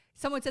attack.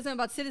 Someone said something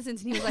about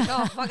Citizens and he was like,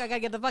 oh fuck, I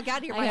gotta get the fuck out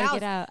of here. My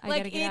house. I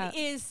gotta get out. It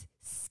is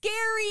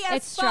scary as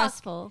it's fuck.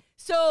 Stressful.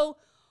 So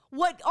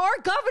what our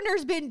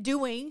governor's been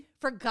doing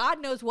for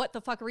God knows what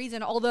the fuck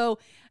reason, although,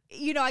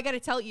 I gotta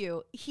tell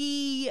you,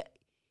 you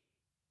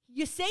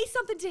say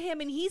something to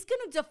him and he's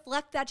gonna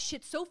deflect that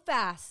shit so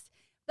fast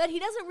that he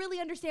doesn't really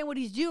understand what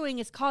he's doing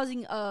is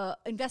causing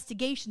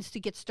investigations to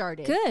get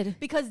started. Good.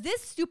 Because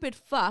this stupid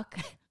fuck,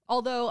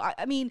 although,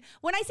 I mean,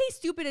 when I say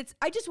stupid,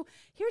 here's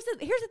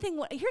the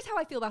thing, here's how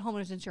I feel about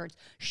homeowners insurance.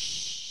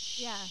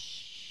 Shh. Yeah.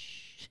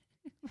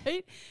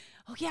 Right?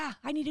 Oh, yeah,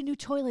 I need a new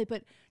toilet,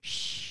 but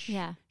shh.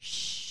 Yeah.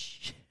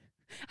 Shh.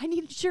 I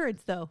need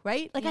insurance, though,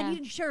 right? Like, I need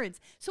insurance.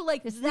 So,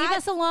 like, just leave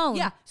us alone.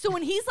 Yeah. So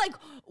when he's like,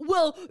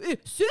 well,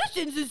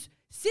 Citizens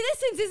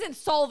isn't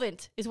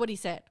solvent, is what he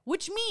said,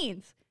 which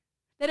means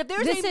that if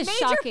there's a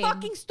major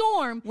fucking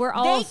storm,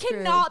 they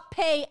cannot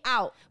pay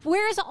out.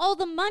 Where's all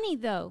the money,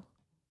 though?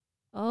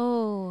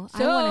 Oh,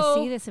 so, I want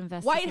to see this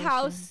investigation. White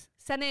House,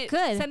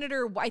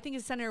 Senator, I think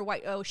it's Senator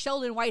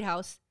Sheldon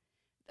Whitehouse.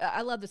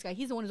 I love this guy.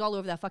 He's the one who's all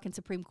over that fucking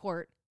Supreme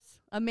Court.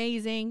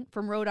 Amazing.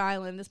 From Rhode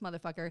Island, this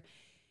motherfucker.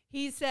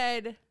 He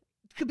said,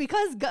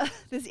 because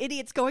this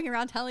idiot's going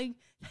around telling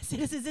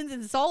Citizens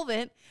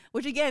insolvent,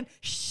 which again,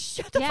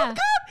 shut the fuck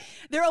up.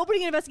 They're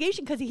opening an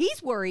investigation because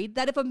he's worried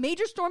that if a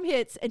major storm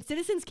hits and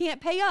Citizens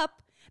can't pay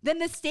up, then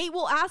the state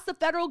will ask the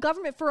federal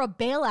government for a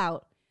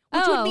bailout,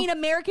 which would mean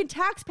American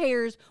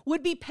taxpayers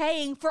would be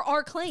paying for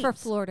our claims. For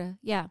Florida,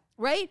 yeah.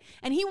 Right?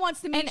 And he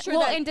wants to make sure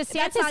that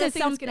that's not a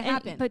thing that's going to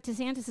happen. But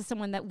DeSantis is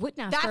someone that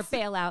wouldn't ask for a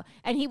bailout,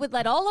 and he would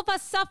let all of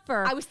us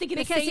suffer. I was thinking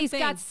the same thing. Because he's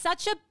got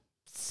such a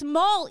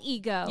small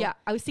ego. Yeah,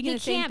 I was thinking the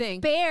same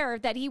thing. He can't bear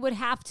that he would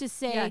have to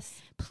say,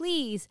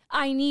 please,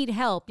 I need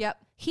help. Yep.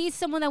 He's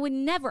someone that would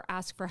never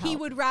ask for help. He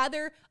would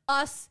rather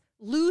us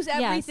lose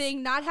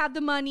everything, not have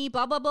the money,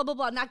 blah, blah, blah, blah,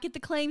 blah, not get the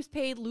claims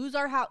paid, lose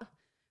our house,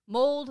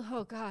 mold,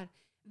 oh God,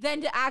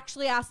 than to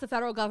actually ask the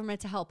federal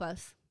government to help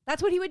us.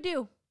 That's what he would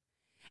do.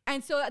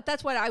 And so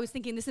that's what I was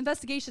thinking. This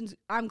investigation's,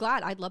 I'm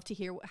glad. I'd love to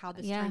hear how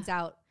this turns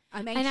out.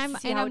 I'm anxious to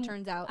see how it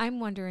turns out. I'm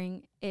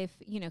wondering if,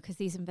 because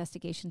these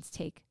investigations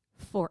take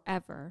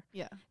forever.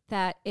 Yeah.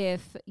 That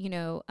if,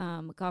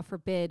 God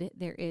forbid,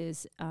 there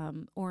is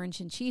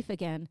Orange in Chief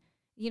again,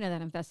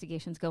 that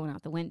investigation's going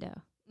out the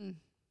window.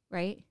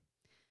 Right?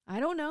 I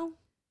don't know.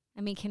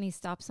 I mean, can he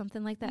stop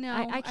something like that? No,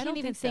 I can't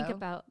even think so.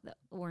 About the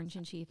Orange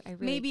in Chief. I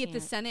really maybe can't.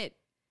 if the Senate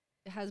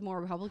has more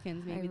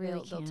Republicans, maybe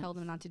they'll tell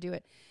them not to do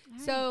it. All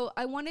so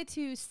I wanted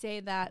to say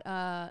that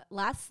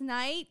last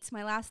night,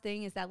 my last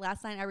thing is that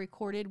last night I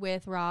recorded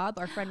with Rob,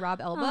 our friend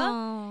Rob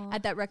Elba,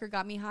 at That Record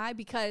Got Me High,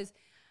 because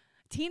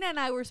Tina and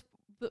I were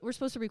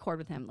supposed to record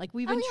with him. Like,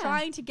 we've been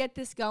trying to get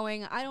this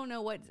going. I don't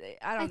know.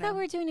 I thought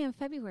we were doing it in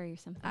February or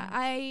something.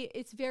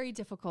 It's very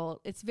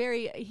difficult.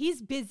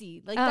 He's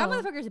busy. Like, that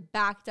motherfucker's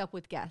backed up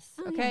with guests.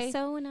 Okay. Yeah,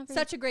 so whenever.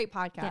 Such a great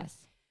podcast. Yes.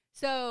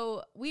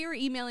 So I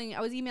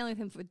was emailing with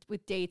him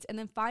with dates. And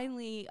then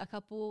finally,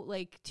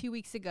 2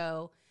 weeks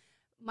ago,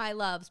 my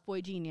loves,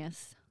 Boy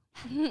Genius,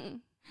 who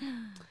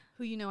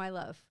I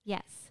love.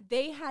 Yes.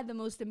 They had the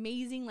most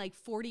amazing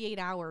 48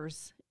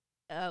 hours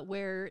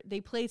where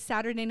they played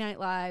Saturday Night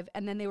Live,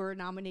 and then they were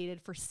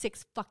nominated for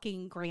 6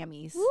 fucking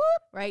Grammys. Whoop.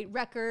 Right?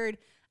 Record,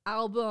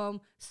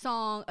 album,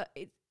 song.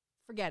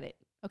 Forget it.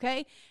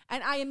 Okay.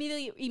 And I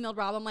immediately emailed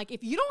Rob. I'm like,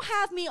 if you don't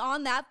have me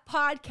on that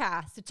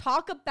podcast to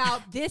talk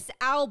about this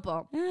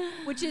album,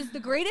 which is the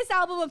greatest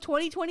album of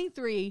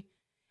 2023,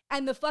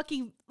 and the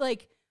fucking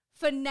like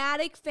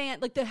fanatic fan,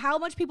 like how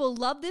much people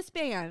love this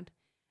band,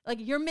 like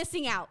you're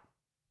missing out.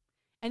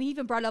 And he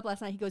even brought it up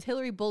last night. He goes,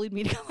 Hillary bullied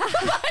me to come on the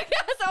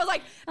podcast. I was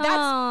like,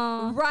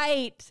 that's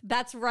right.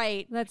 That's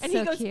right. That's and so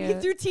he goes,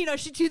 cute.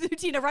 she threw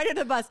Tina right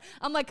under the bus.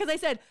 I'm like, because I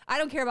said, I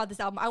don't care about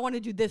this album. I want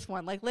to do this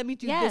one. Like, let me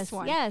do this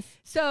one. Yes.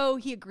 So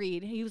he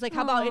agreed. He was like,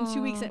 how about in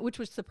 2 weeks? Which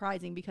was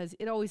surprising because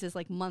it always is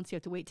like months you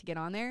have to wait to get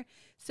on there.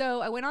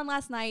 So I went on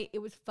last night. It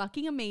was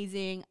fucking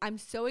amazing. I'm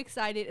so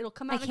excited. It'll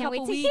come out in a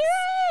couple weeks.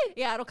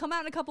 Yeah, it'll come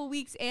out in a couple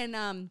weeks.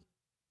 And,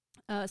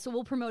 so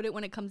we'll promote it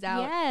when it comes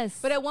out. Yes.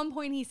 But at one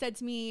point he said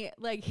to me,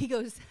 like, he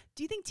goes,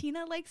 do you think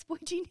Tina likes Boy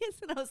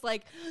Genius? And I was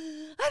like,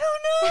 I don't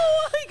know.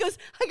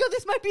 I go,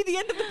 this might be the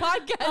end of the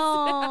podcast.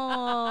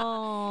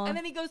 And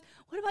then he goes,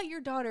 what about your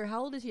daughter?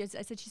 How old is she? I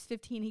said, she's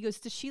 15. He goes,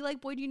 does she like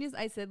Boy Genius?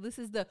 I said, this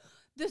is the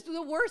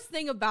worst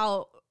thing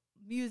about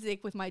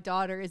music with my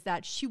daughter is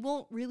that she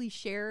won't really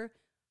share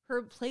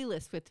her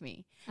playlist with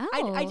me.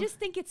 I just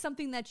think it's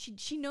something that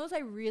she knows I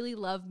really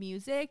love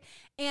music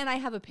and I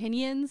have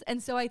opinions,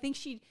 and so I think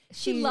she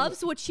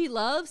loves what she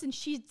loves, and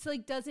she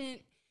like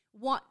doesn't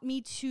want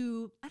me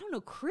to, I don't know,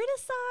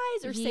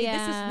 criticize or say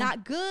this is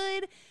not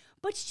good,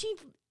 but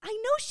I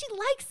know she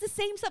likes the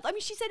same stuff. I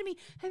mean, she said to me,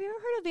 have you ever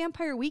heard of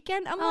Vampire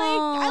Weekend? I'm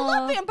like, I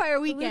love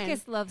Vampire Weekend.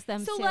 Lucas loves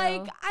them so too.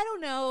 Like, I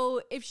don't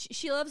know if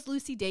she loves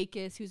Lucy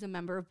Dacus, who's a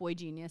member of Boy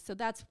Genius, so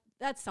that's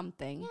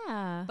something.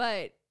 Yeah.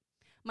 But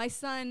my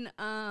son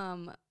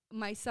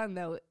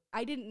though,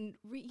 I didn't,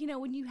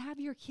 when you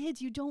have your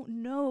kids, you don't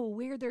know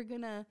where they're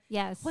gonna,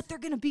 what they're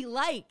gonna be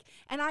like.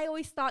 And I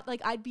always thought like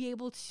I'd be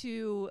able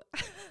to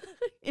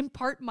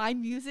impart my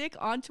music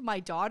onto my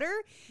daughter.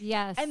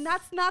 Yes. And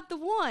that's not the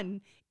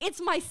one.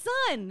 It's my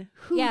son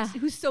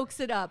who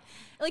soaks it up.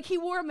 Like he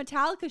wore a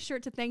Metallica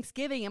shirt to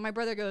Thanksgiving, and my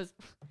brother goes,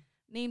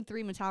 name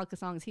 3 Metallica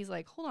songs. He's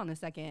like, hold on a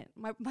second.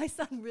 My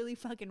son really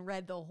fucking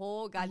read the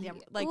whole goddamn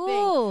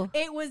thing.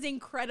 It was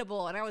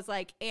incredible. And I was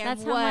like, and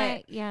that's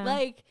what?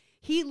 Like,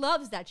 he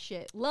loves that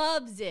shit.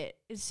 Loves it.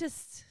 It's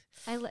just.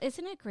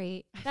 Isn't it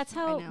great? That's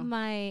how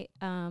my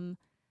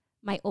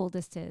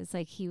oldest is.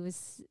 Like,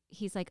 he's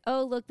like,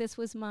 oh, look, this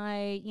was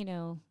my,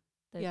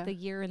 the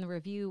year in the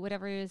review,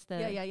 whatever it is. The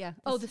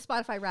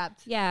Spotify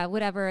Wrapped. Yeah,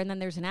 whatever. And then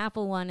there's an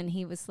Apple one, and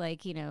he was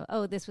like,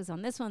 oh, this was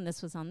on this one,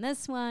 this was on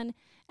this one.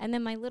 And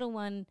then my little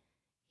one,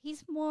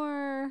 he's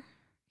more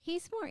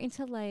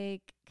into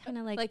like kind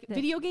of like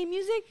video game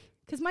music,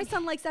 because my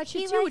son likes that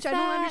shit too, which I don't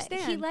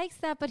understand. He likes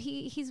that, but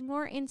he's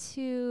more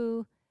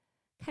into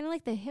kind of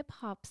like the hip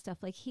hop stuff.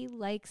 Like he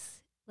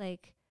likes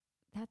like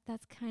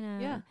that's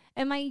kind of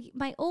And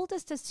my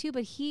oldest does too,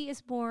 but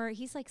he's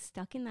like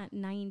stuck in that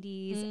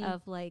 90s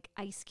of like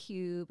Ice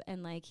Cube,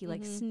 and like he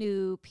likes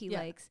Snoop. He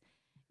likes,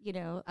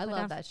 I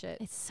love that shit.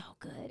 It's so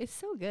good. It's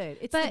so good.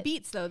 It's the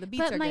beats though. The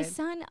beats are good. But my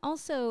son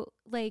also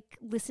like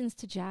listens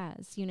to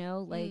jazz,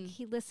 like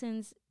he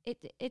listens.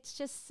 It's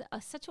just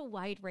such a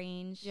wide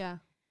range. Yeah.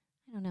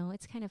 I don't know.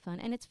 It's kind of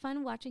fun. And it's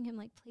fun watching him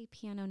like play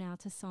piano now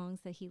to songs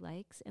that he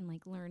likes and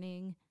like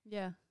learning.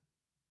 Yeah.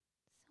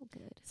 So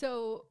good.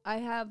 So I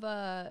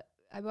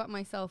bought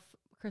myself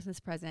a Christmas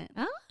present.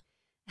 Huh?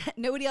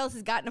 Nobody else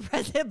has gotten a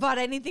present, bought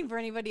anything for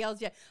anybody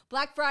else yet.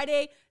 Black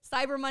Friday,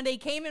 Cyber Monday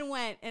came and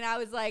went, and I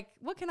was like,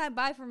 what can I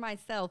buy for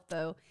myself,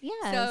 though?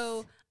 Yes.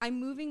 So I'm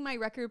moving my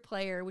record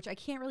player, which I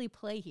can't really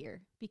play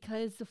here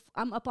because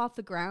I'm up off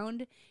the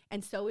ground,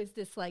 and so is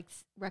this like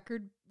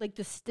record, like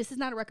this is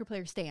not a record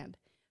player stand.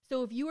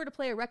 So if you were to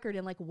play a record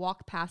and like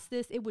walk past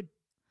this, it would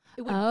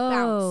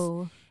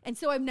bounce. And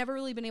so I've never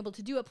really been able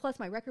to do it. Plus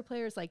my record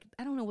player is like,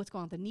 I don't know what's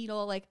going on with the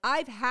needle. Like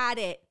I've had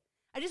it.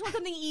 I just want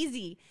something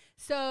easy.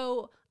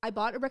 So I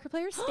bought a record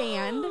player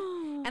stand,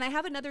 and I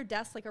have another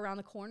desk like around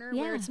the corner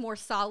where it's more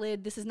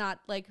solid. This is not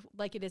like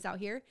it is out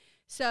here.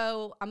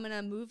 So I'm going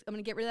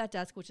to get rid of that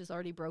desk, which is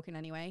already broken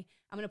anyway.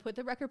 I'm going to put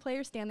the record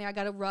player stand there. I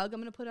got a rug I'm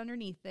going to put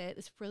underneath it.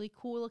 This really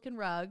cool looking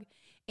rug.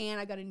 And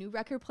I got a new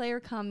record player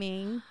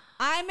coming.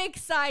 I'm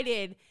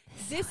excited.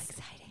 So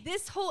exciting.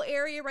 This whole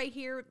area right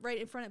here, right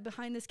in front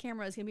behind this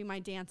camera is going to be my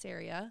dance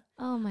area.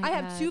 Oh my God. I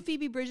have 2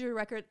 Phoebe Bridgers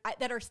records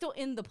that are still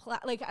in the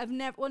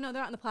they're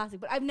not in the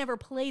plastic, but I've never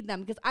played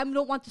them because I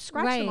don't want to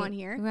scratch them on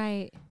here.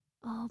 Right.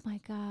 Oh my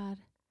God.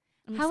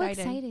 How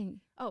exciting.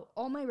 Oh,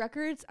 all my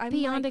records. I'm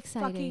beyond like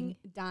exciting. Fucking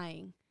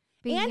dying.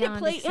 Beyond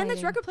and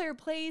this record player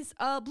plays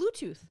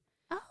Bluetooth.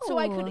 Oh. So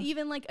I could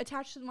even like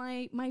attach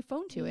my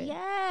phone to it.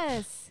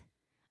 Yes.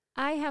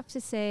 I have to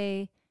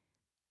say,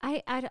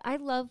 I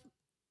love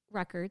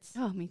records.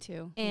 Oh, me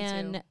too.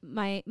 And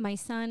my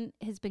son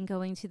has been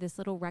going to this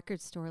little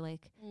record store.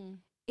 Like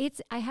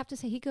I have to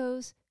say, he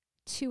goes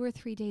 2 or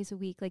 3 days a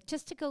week, like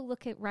just to go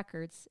look at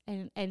records.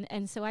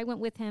 And so I went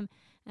with him,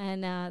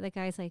 and the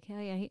guy's like, oh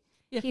yeah,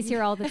 he's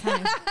here all the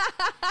time.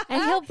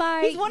 And he'll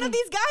buy. He's one of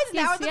these guys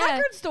now at the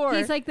record store.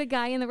 He's like the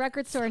guy in the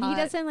record store, and he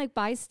doesn't like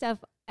buy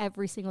stuff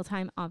every single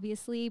time,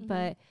 obviously,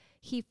 but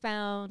he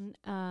found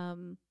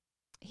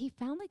he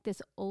found like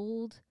this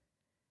old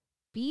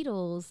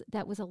Beatles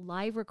that was a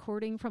live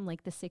recording from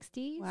like the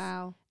 60s.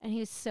 Wow. And he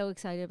was so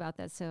excited about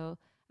that. So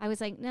I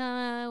was like,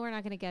 no, we're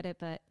not going to get it.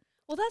 But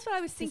well, that's what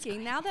I was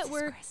thinking. Now that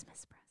we're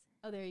Christmas present.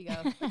 Oh, there you go.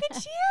 Look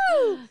at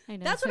you. I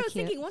know. That's so what I was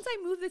cute. thinking. Once I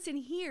move this in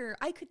here,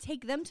 I could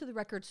take them to the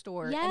record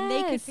store Yes. and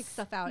they could pick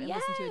stuff out and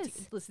Yes.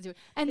 listen to it.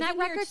 And If that in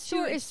here record it's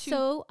store too- is it's too-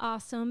 so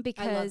awesome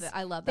because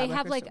I love that they have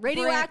record like store.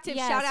 Radioactive,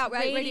 brand, shout yes, out,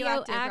 right?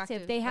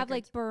 Radioactive. They have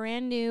records. like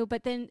brand new,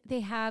 but then they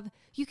have,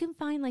 you can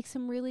find like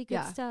some really good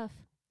Yeah. stuff.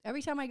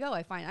 Every time I go,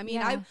 I find. I mean,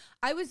 Yeah.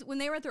 I was when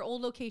they were at their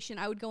old location.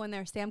 I would go in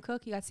there. Sam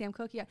Cooke, you got Sam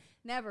Cooke? Yeah,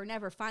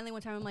 never. Finally,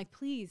 one time, I'm like,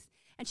 please.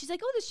 And she's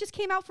like, oh, this just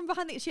came out from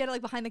behind the. She had it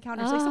like behind the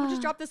counter. She's like, someone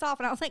just dropped this off,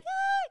 and I was like,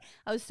 ah!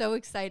 I was so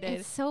excited.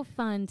 It's so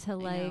fun to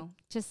like know.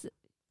 just,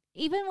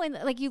 even when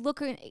like you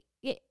look at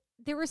it,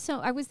 there were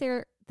I was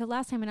there the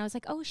last time and I was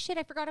like, oh shit,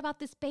 I forgot about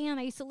this band.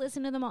 I used to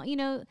listen to them all,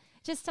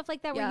 just stuff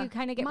like that where you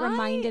kind of get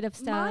reminded of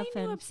stuff.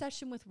 My new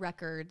obsession with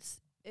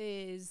records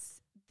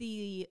is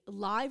the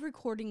live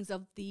recordings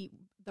of the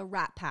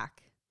Rat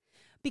Pack.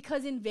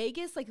 Because in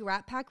Vegas, like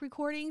Rat Pack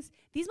recordings,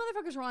 these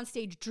motherfuckers were on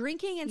stage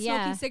drinking and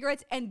smoking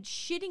cigarettes and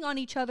shitting on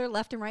each other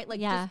left and right, like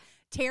just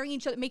tearing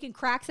each other, making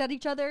cracks at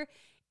each other.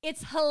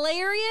 It's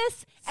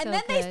hilarious. So and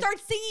then they good. start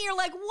singing. You're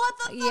like, what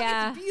the fuck?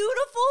 Yeah. It's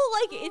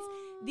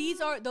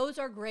beautiful. Like those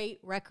are great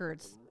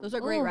records. Those are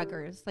great Ooh.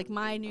 records. Like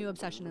my new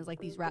obsession is like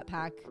these Rat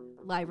Pack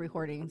live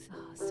recordings.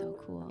 Oh, so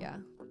cool. Yeah.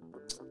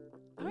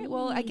 All right.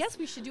 Well, I Nice. guess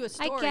we should do a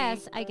story.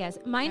 I guess.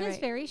 Mine All is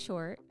right. very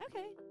short.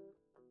 Okay.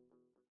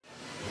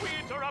 We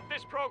interrupt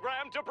this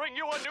program to bring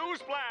you a news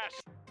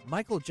blast.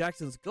 Michael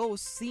Jackson's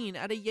ghost seen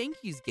at a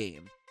Yankees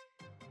game.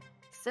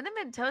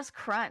 Cinnamon Toast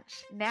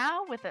Crunch,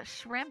 now with a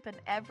shrimp in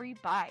every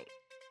bite.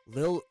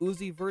 Lil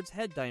Uzi Vert's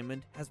head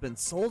diamond has been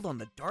sold on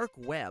the dark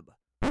web.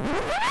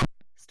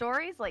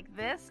 Stories like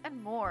this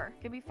and more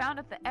can be found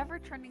at the Ever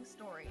Trending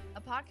Story,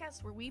 a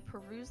podcast where we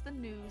peruse the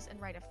news and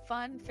write a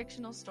fun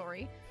fictional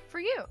story for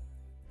you.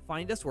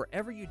 Find us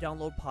wherever you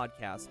download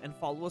podcasts and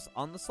follow us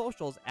on the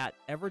socials at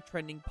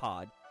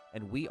EverTrendingPod,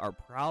 and we are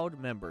proud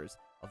members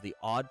of the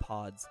Odd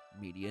Pods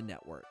Media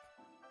Network.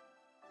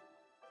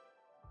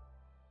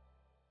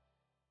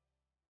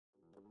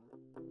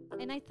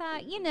 And I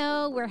thought,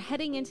 we're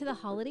heading into the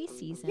holiday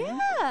season.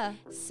 Yeah.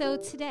 So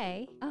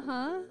today,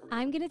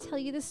 I'm going to tell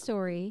you the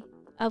story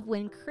of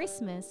when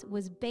Christmas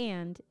was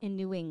banned in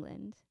New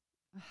England.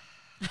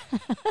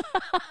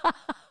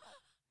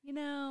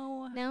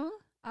 No?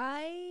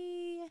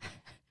 I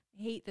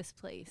hate this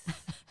place.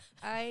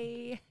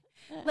 I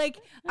don't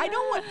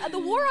want the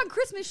war on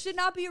Christmas should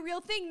not be a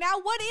real thing. Now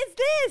what is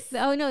this?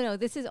 Oh, no.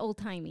 This is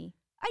old-timey.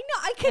 I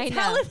know. I can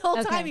tell it's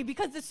old timey Okay.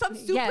 because there's some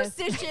Yes.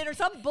 superstition or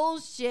some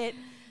bullshit.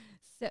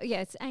 So,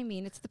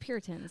 it's the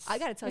Puritans. I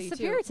gotta tell It's you the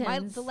too.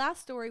 Puritans. The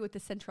last story with the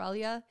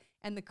Centralia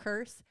and the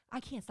curse. I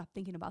can't stop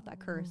thinking about that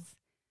curse.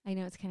 I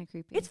know, it's kind of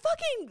creepy. It's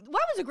fucking. That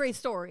was a great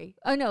story.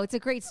 Oh, no, it's a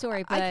great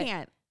story, but I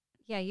can't.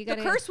 Yeah, you The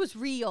got curse was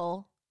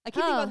real. I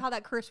can't think Oh. about how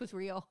that curse was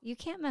real. You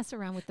can't mess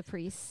around with the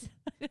priests.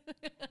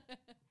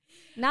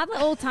 Not the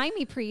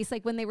old-timey priests,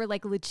 like when they were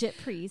like legit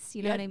priests,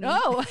 you know what I mean?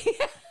 No.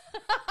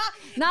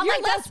 Not You're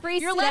like less, us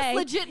priests You're today. less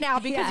legit now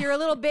because Yeah. you're a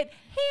little bit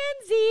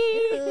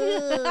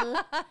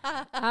handsy.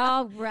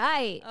 All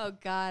right. Oh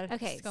God.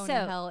 Okay, Just going so-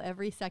 to hell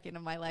every second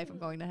of my life. I'm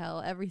going to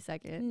hell every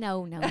second.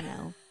 No.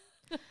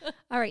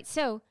 All right.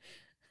 So,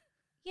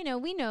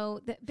 we know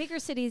that bigger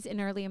cities in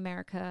early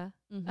America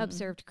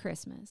observed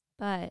Christmas.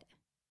 But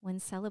when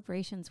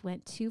celebrations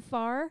went too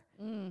far,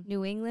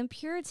 New England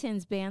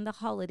Puritans banned the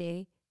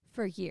holiday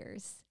for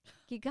years.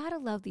 You got to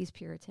love these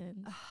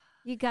Puritans.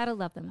 You got to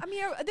love them. I mean,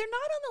 they're not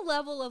on the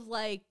level of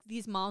like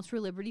these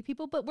monster liberty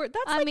people, but that's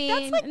I like mean,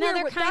 that's like no, where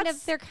they're we're- kind that's-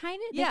 of, they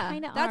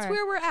kind of that's are.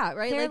 where we're at,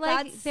 right? They're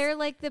that's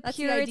the that's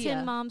the Puritan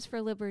idea. moms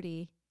for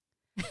liberty.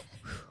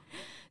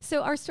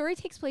 So our story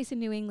takes place in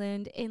New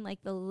England in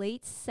like the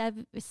late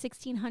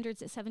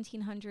 1600s,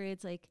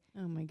 1700s. Like,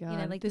 oh my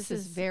God, like this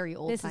is very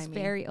old. This is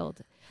very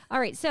old. All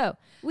right, so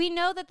we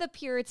know that the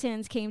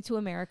Puritans came to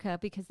America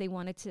because they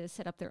wanted to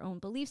set up their own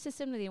belief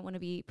system. They didn't want to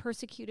be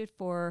persecuted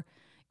for,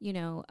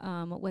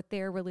 what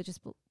their religious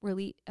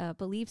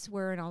beliefs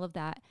were and all of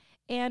that.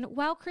 And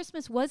while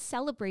Christmas was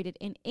celebrated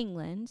in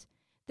England,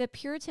 the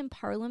Puritan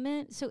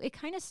Parliament, so it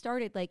kind of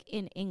started like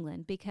in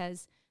England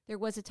because there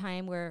was a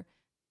time where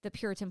the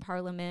Puritan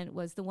Parliament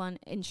was the one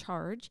in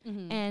charge,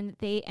 and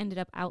they ended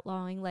up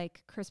outlawing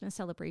like Christmas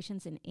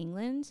celebrations in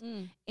England.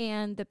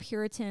 And the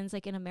Puritans,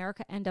 like in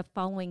America, end up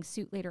following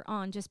suit later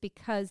on just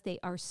because they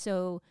are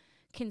so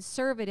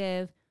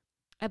conservative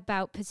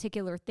about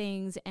particular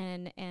things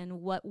and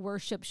what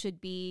worship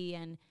should be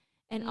and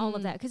all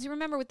of that. Because you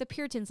remember with the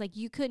Puritans, like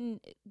you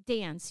couldn't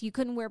dance, you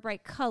couldn't wear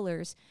bright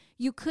colors,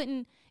 you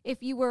couldn't,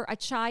 if you were a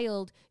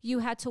child, you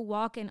had to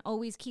walk and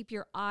always keep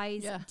your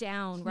eyes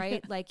down,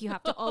 right? Like you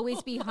have to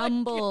always be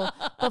humble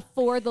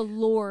before the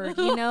Lord,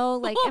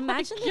 like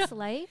imagine this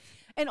life.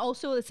 And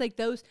also it's like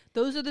those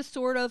are the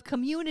sort of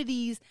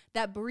communities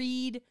that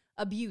breed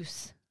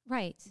abuse.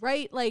 Right.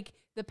 Right? Like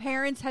the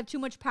parents have too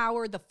much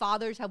power, the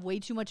fathers have way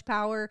too much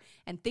power,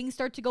 and things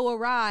start to go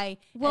awry,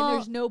 and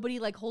there's nobody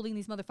like holding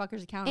these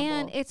motherfuckers accountable.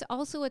 And it's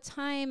also a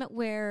time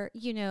where,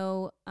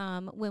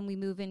 when we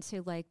move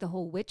into like the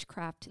whole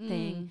witchcraft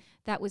thing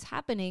that was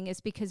happening is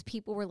because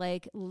people were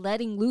like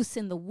letting loose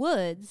in the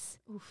woods,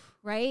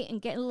 right? And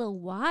getting a little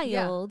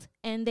wild,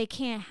 and they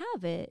can't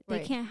have it. They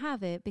can't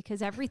have it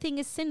because everything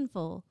is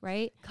sinful,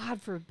 right?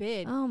 God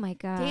forbid. Oh my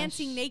gosh.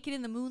 Dancing naked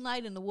in the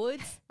moonlight in the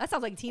woods. That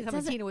sounds like Teen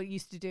 17 what it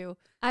used to do.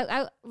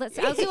 I'll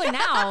do it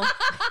now.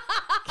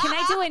 Can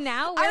I do it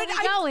now? Where are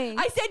we going?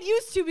 I said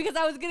used to because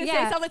I was going to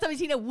say it sounds like something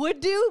Tina would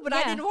do, but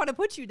I didn't want to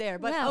put you there.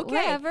 But okay.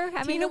 Whatever.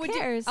 I mean, Tina who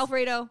cares?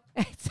 Alfredo.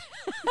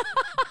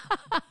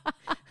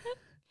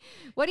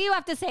 What do you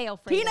have to say,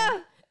 Alfredo?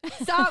 Tina,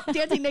 stop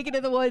dancing naked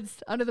in the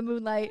woods under the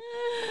moonlight.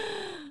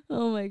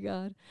 Oh my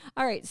God.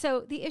 All right.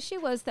 So the issue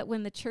was that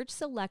when the church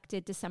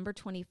selected December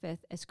 25th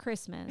as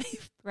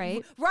Christmas,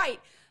 right? Right.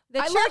 The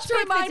I church love to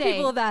remind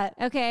people of that.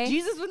 Okay.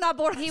 Jesus was not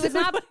born. He was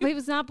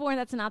not born.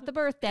 That's not the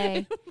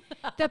birthday.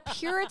 The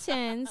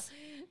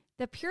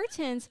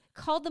Puritans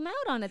called them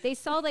out on it. They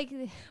saw like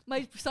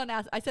my son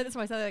asked. I said this to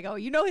my son. I go,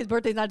 his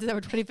birthday's not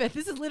December 25th.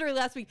 This is literally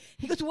last week.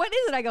 He goes, when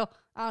is it? I go,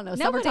 I don't know.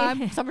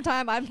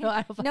 Summertime. I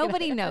don't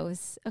nobody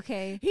knows.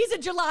 Okay. He's a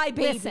July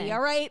baby. Listen,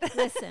 all right.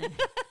 Listen.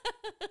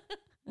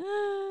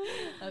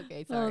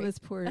 Okay, sorry.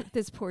 Oh,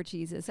 this poor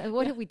Jesus.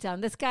 What have we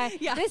done? This guy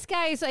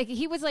is like,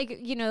 he was like,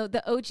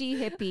 the OG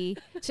hippie,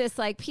 just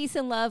like peace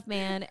and love,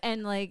 man.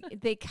 And like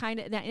they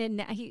kind of,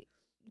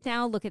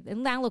 now look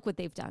what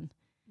they've done.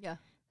 Yeah.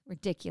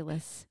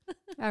 Ridiculous.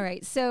 All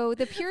right. So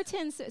the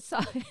Puritans saw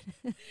I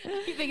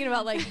keep thinking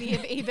about like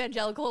the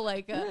evangelical,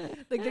 like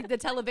the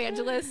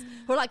televangelists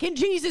who are like, in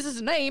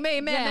Jesus' name,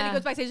 amen. Yeah. Then he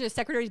goes backstage and his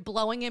secretary's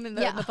blowing him in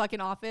the fucking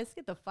office.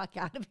 Get the fuck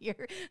out of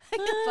here.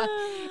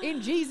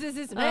 In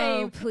Jesus'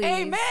 name, please.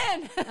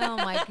 Amen. Oh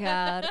my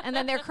God. And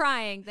then they're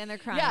crying.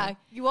 Yeah.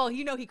 Well,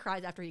 he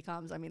cries after he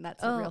comes. I mean,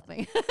 that's a real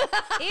thing.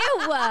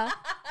 Ew.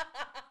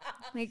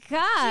 My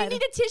God. Do you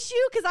need a tissue?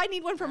 Because I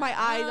need one for my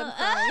eyes. I'm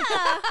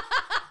sorry.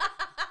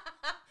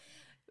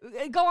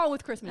 Go on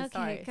with Christmas.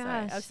 Okay,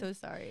 sorry. I'm so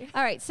sorry.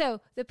 All right.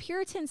 So the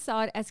Puritans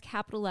saw it as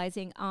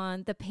capitalizing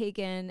on the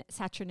pagan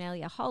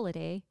Saturnalia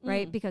holiday,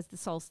 right? Because the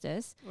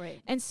solstice.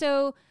 Right. And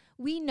so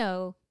we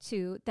know,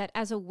 too, that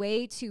as a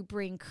way to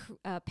bring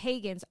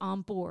pagans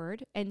on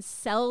board and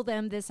sell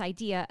them this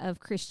idea of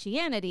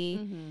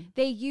Christianity,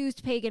 they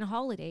used pagan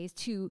holidays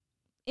to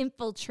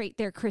infiltrate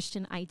their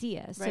Christian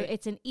ideas. Right. So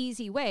it's an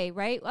easy way,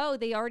 right? Oh,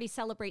 they already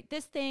celebrate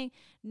this thing.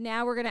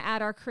 Now we're going to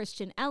add our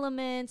Christian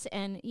elements,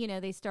 and,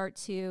 they start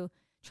to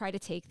try to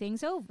take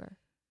things over.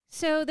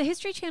 So the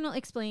History Channel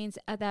explains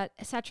that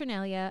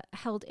Saturnalia,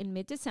 held in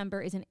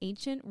mid-December, is an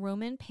ancient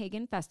Roman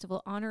pagan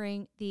festival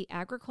honoring the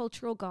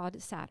agricultural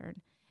god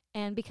Saturn.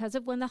 And because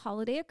of when the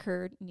holiday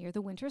occurred, near the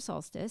winter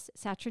solstice,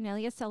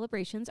 Saturnalia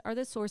celebrations are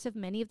the source of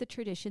many of the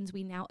traditions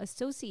we now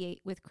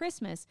associate with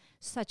Christmas,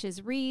 such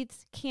as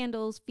wreaths,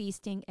 candles,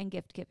 feasting, and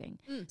gift-giving.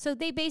 So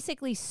they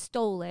basically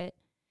stole it,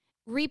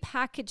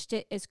 repackaged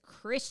it as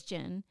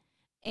Christian,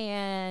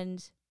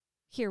 and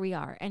here we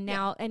are. And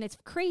now, and it's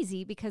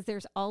crazy because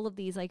there's all of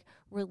these like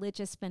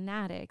religious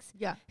fanatics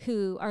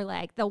who are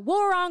like, the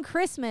war on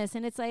Christmas.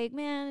 And it's like,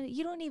 man,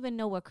 you don't even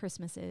know what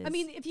Christmas is. I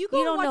mean, if you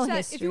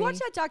watch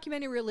that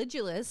documentary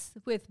Religulous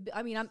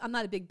I'm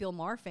not a big Bill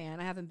Maher fan.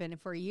 I haven't been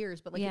for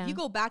years, but like if you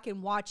go back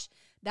and watch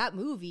that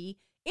movie,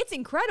 it's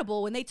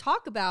incredible when they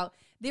talk about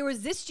there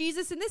was this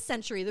Jesus in this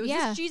century. There was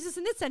this Jesus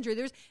in this century.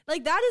 There's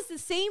like, that is the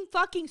same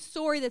fucking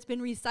story that's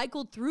been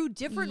recycled through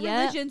different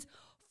religions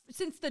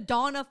since the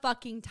dawn of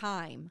fucking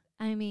time.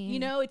 I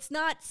mean, it's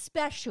not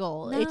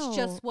special. No, it's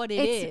just what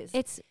it is.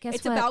 It's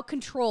about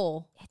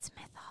control. It's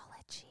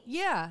mythology.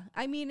 Yeah.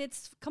 I mean,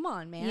 come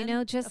on,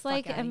 man. Just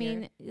like,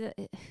 it's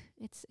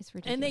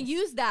ridiculous. And they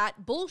use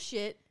that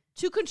bullshit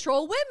to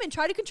control women,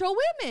 try to control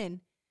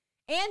women.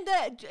 And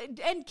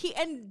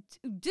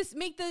just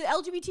make the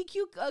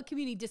LGBTQ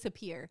community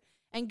disappear.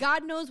 And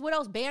God knows what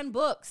else. Ban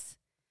books.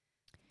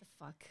 The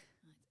fuck?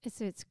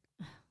 It's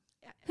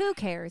who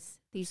cares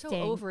these days?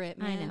 So over it,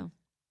 man. I know.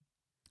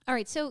 All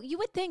right. So you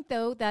would think,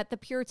 though, that the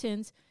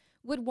Puritans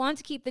would want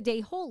to keep the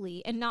day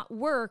holy and not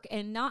work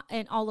and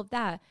all of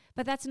that.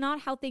 But that's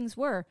not how things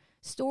were.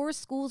 Stores,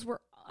 schools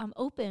were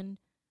open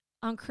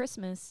on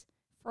Christmas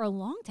for a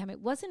long time.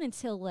 It wasn't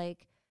until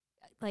like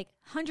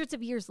hundreds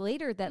of years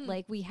later that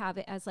like we have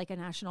it as like a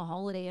national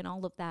holiday and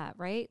all of that,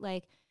 right?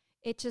 Like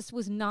it just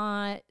was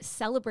not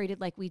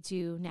celebrated like we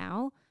do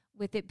now,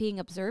 with it being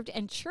observed,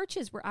 and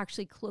churches were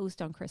actually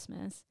closed on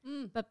Christmas,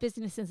 but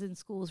businesses and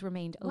schools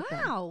remained open.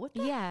 Wow, what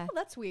the hell?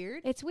 That's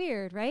weird. It's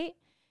weird, right?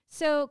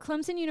 So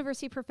Clemson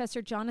University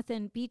professor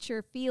Jonathan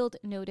Beecher Field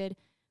noted,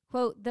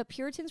 quote, the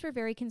Puritans were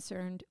very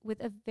concerned with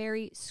a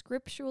very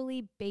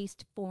scripturally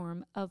based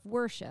form of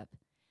worship.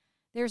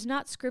 There's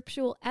not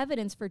scriptural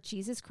evidence for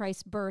Jesus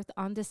Christ's birth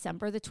on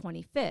December the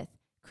 25th.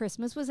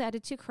 Christmas was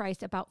added to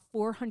Christ about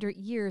 400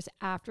 years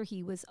after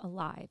he was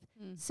alive.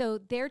 So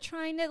they're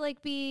trying to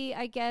like be,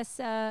 I guess,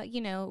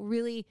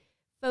 really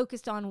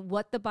focused on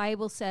what the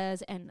Bible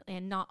says and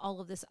not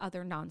all of this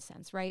other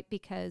nonsense, right?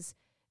 Because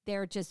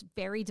they're just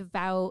very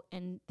devout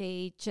and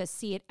they just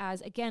see it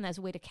as, again, as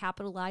a way to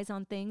capitalize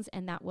on things,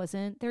 and that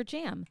wasn't their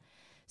jam.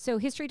 So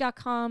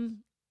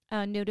History.com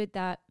noted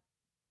that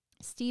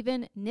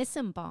Stephen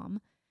Nissenbaum,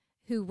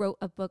 who wrote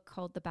a book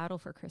called The Battle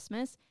for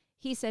Christmas,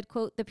 he said,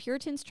 quote, the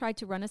Puritans tried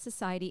to run a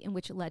society in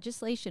which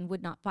legislation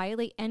would not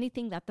violate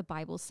anything that the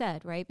Bible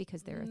said, right?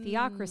 Because they're a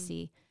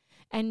theocracy.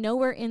 And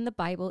nowhere in the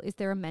Bible is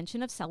there a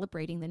mention of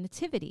celebrating the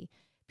Nativity.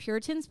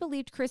 Puritans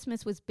believed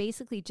Christmas was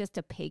basically just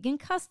a pagan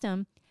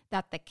custom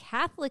that the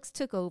Catholics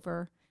took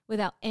over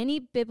without any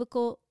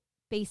biblical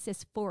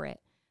basis for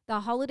it. The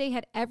holiday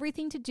had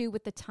everything to do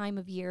with the time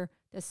of year,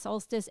 the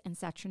solstice and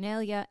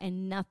Saturnalia,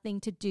 and nothing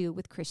to do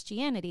with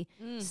Christianity.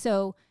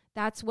 So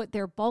that's what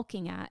they're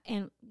balking at.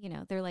 And, you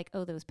know, they're like,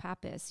 oh, those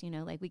papists, you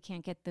know, like we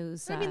can't get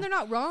those I mean, they're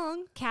not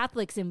wrong.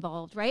 Catholics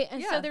involved, right?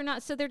 And so they're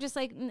not, so they're just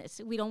like,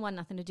 we don't want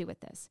nothing to do with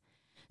this.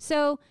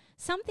 So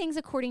some things,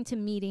 according to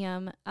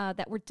Medium,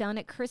 that were done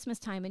at Christmas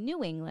time in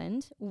New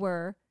England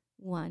were,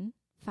 one,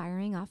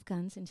 firing off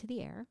guns into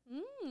the air,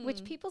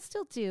 which people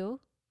still do,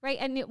 right?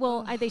 And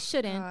they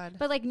shouldn't, God.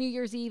 But like New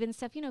Year's Eve and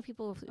stuff, you know,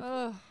 people.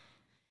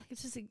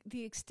 It's just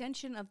the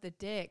extension of the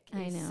dick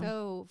is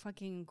so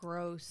fucking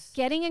gross.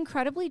 Getting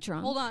incredibly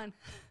drunk. Hold on.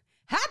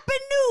 Happy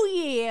New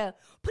Year!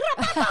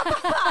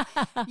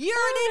 You're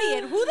an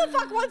idiot. Who the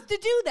fuck wants to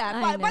do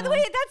that? By the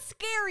way, that's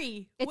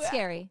scary. It's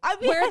scary. I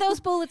mean, where are those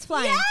bullets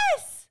flying?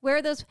 Yes! Where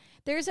are those?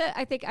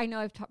 I know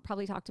I've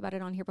probably talked about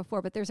it on here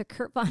before, but there's a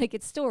Kurt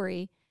Vonnegut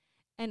story,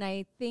 and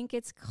I think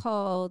it's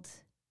called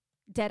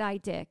Dead-Eye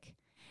Dick.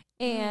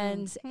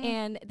 And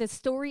the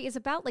story is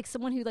about like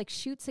someone who like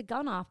shoots a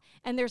gun off,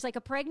 and there's like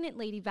a pregnant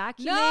lady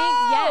vacuuming.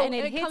 No! Yeah, and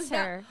it hits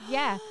her.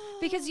 Yeah,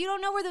 because you don't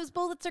know where those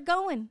bullets are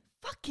going.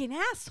 Fucking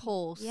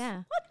assholes.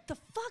 Yeah. What the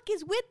fuck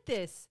is with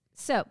this?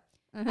 So,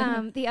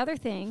 the other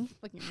thing,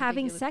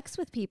 having sex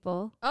with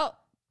people. Oh.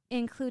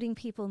 Including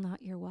people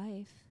not your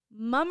wife.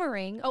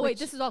 Mummering. Oh, wait,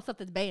 this is all stuff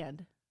that's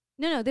banned.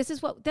 No, this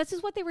is what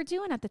they were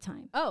doing at the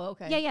time. Oh,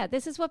 okay. Yeah,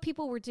 this is what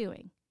people were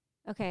doing.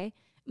 Okay.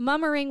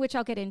 Mummering, which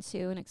I'll get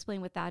into and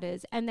explain what that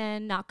is, and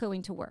then not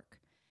going to work.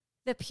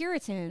 The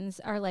Puritans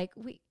are like,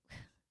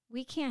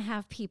 we can't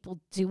have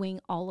people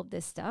doing all of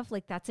this stuff.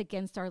 Like that's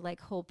against our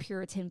like whole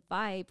Puritan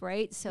vibe,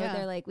 right? So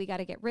they're like, we got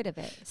to get rid of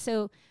it.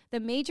 So the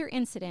major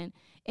incident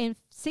in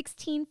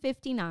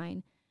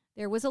 1659,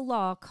 there was a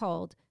law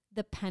called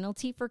the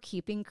Penalty for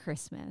Keeping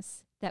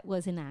Christmas that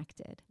was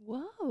enacted.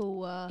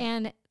 Whoa.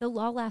 And the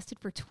law lasted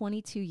for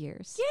 22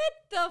 years.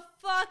 Get the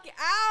fuck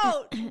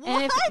out.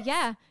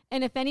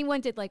 And if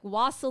anyone did like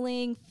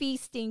wassailing,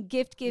 feasting,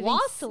 gift giving.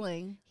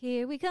 Wassailing?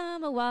 Here we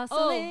come, a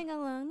wassailing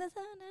along the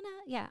sun.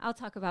 Yeah, I'll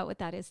talk about what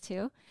that is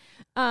too.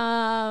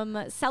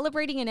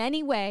 Celebrating in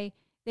any way,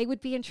 they would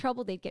be in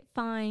trouble. They'd get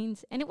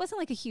fined. And it wasn't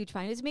like a huge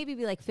fine. It was maybe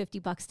like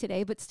 $50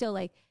 today, but still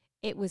like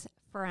it was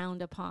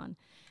frowned upon.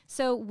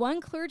 So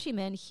one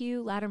clergyman,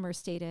 Hugh Latimer,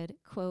 stated,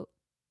 quote,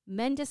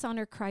 men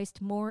dishonor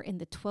Christ more in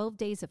the 12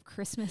 days of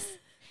Christmas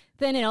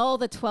than in all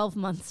the 12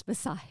 months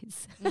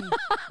besides.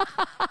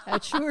 A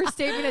truer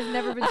statement has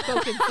never been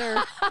spoken,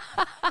 sir.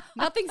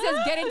 Nothing says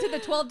get into the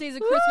 12 days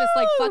of Christmas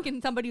like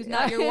fucking somebody who's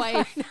not your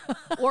wife.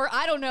 Or,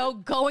 I don't know,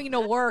 going to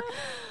work.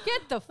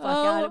 Get the fuck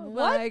out of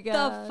what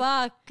the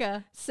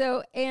fuck?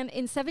 So, and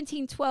in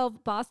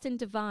 1712, Boston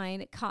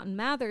divine Cotton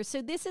Mather.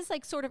 So this is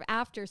like sort of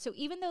after. So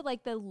even though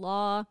like the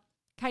law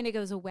kind of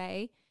goes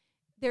away,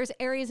 there's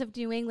areas of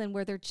New England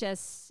where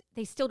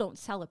they still don't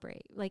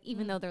celebrate. Like,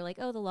 even though they're like,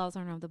 oh, the laws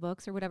aren't on the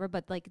books or whatever,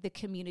 but like the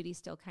community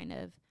still kind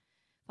of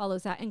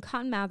follows that. And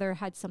Cotton Mather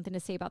had something to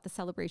say about the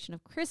celebration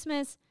of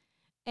Christmas.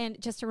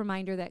 And just a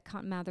reminder that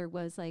Cotton Mather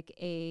was like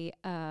a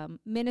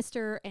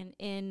minister, and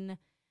in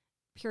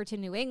Puritan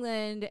New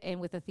England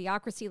and with a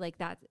theocracy, like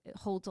that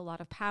holds a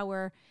lot of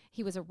power.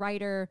 He was a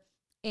writer,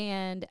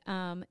 and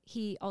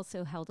he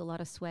also held a lot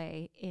of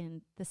sway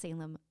in the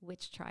Salem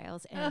witch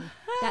trials. And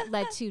that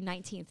led to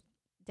 19th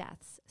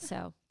deaths.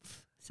 So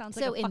sounds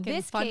like a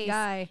fucking fun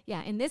guy.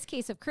 Yeah, in this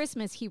case of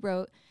Christmas, he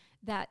wrote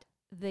that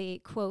the,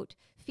 quote,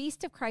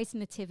 Feast of Christ's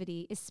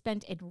Nativity is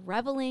spent in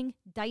reveling,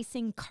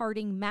 dicing,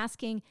 carding,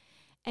 masking,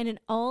 and in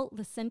all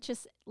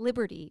licentious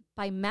liberty,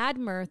 by mad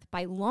mirth,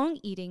 by long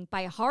eating,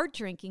 by hard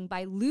drinking,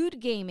 by lewd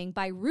gaming,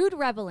 by rude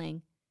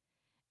reveling.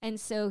 And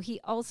so he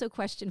also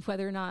questioned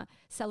whether or not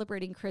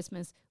celebrating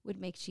Christmas would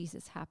make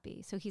Jesus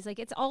happy. So he's like,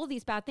 it's all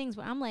these bad things.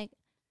 But I'm like,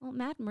 well,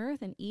 mad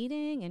mirth and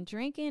eating and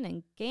drinking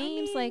and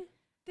games,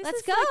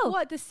 let's go. Like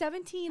what, the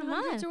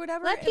 1700s or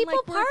whatever? Let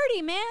people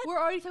party, man.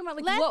 We're already talking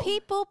about let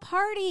people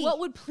party. What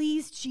would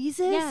please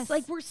Jesus? Yes.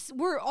 Like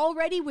we're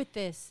already with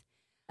this.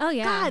 Oh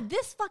yeah. God,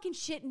 this fucking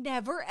shit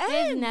never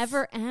ends. It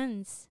never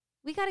ends.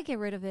 We got to get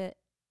rid of it.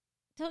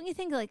 Don't you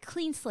think? Like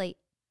clean slate.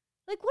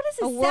 Like what is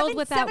this? A world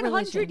without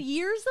 700 religion.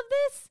 years of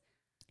this?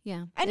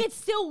 Yeah. And it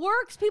still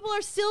works. People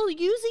are still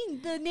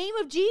using the name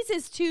of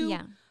Jesus to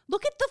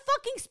look at the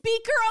fucking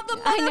speaker of the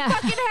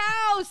motherfucking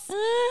house.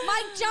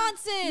 Mike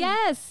Johnson.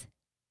 Yes.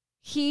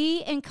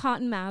 He and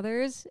Cotton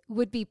Mathers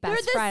would be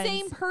best friends. They're the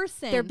same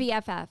person. They're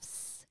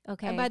BFFs.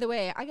 Okay. And by the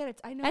way, I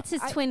know that's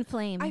his twin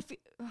flame. Ooh, girl,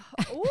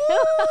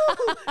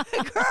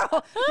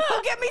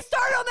 don't get me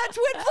started on that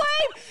twin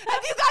flame.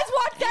 Have you guys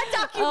watched that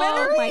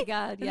documentary? Oh my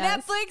God,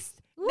 yes.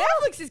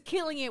 Netflix is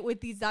killing it with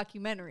these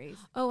documentaries.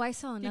 Oh, I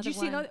saw another one. Did you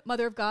see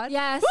Mother of God?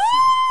 Yes.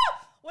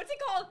 What's it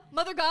called?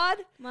 Mother God?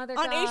 Mother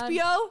on God.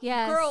 HBO?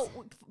 Yes.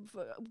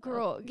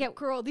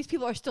 Girl, these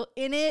people are still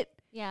in it.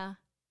 Yeah.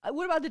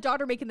 What about the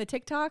daughter making the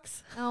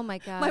TikToks? Oh my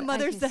God. My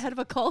mother's the head of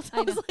a cult.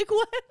 I was like,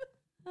 what?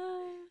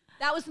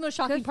 That was the most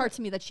shocking part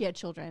to me, that she had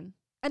children.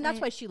 And that's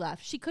why she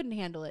left. She couldn't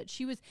handle it.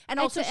 She was a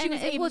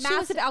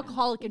massive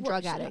alcoholic and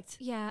drug addict.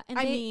 Yeah.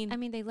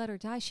 And they let her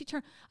die. She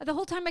turned, the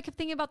whole time I kept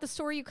thinking about the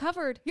story you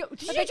covered.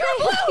 She turned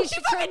blue. She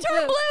fucking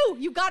turned blue.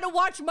 You got to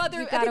watch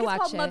Mother. I think it's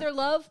called Mother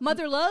Love.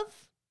 Mother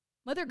Love?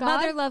 Mother God?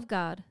 Mother Love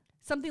God.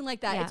 Something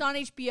like that. Yeah. It's on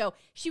HBO.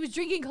 She was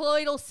drinking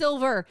colloidal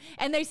silver.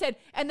 And they said,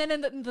 and then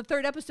in the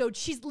third episode,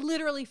 she's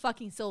literally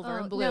fucking silver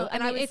and blue. No,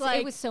 and I was like,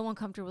 it was so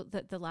uncomfortable,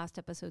 the last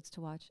episodes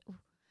to watch. Ooh.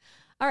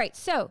 All right,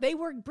 so they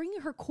were bringing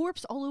her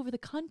corpse all over the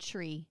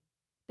country.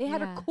 They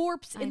had her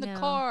corpse in the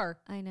car.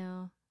 I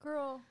know.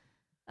 Girl.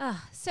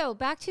 So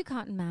back to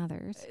Cotton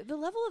Mathers. The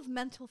level of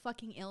mental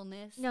fucking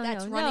illness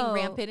that's running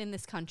rampant in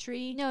this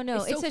country. No,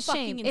 it's a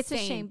shame. Insane. It's a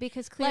shame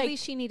because clearly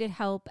she needed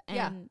help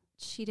and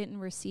she didn't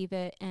receive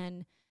it.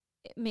 And,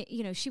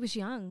 she was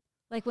young.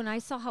 Like when I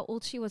saw how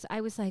old she was,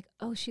 I was like,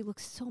 oh, she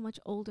looks so much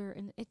older.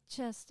 And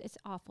it's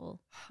awful.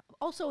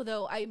 Also,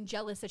 though, I'm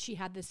jealous that she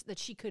had this, that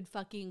she could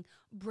fucking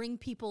bring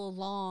people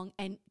along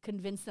and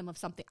convince them of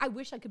something. I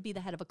wish I could be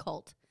the head of a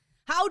cult.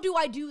 How do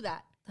I do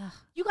that? Ugh.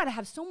 You got to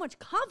have so much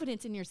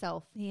confidence in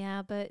yourself.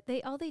 Yeah, but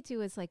all they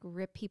do is like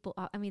rip people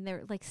off. I mean,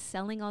 they're like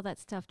selling all that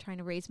stuff, trying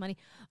to raise money.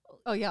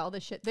 Oh yeah, all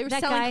this shit. They were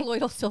selling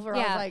colloidal silver.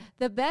 Yeah, I was like,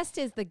 the best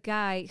is the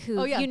guy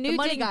who you knew, the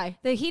money guy.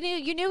 You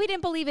knew he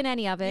didn't believe in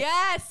any of it.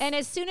 Yes. And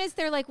as soon as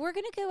they're like, we're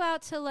gonna go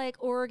out to like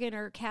Oregon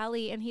or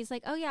Cali, and he's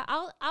like, oh yeah,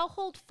 I'll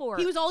hold 4.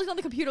 He was always on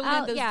the computer looking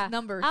at those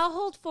numbers. I'll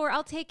hold 4.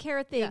 I'll take care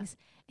of things.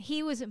 Yeah.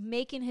 He was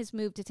making his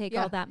move to take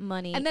all that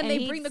money. And then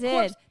they bring the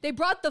corpse. They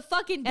brought the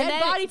fucking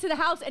dead body to the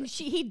house, and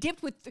he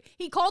dipped with,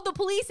 he called the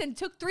police and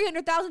took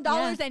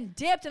 $300,000 and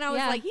dipped. And I was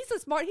like, he's so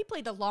smart. He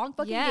played the long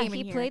fucking game in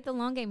here. He played the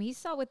long game. He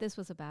saw what this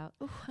was about.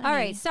 Ooh, all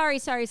right.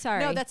 Sorry.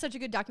 No, that's such a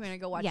good documentary.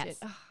 Go watch it.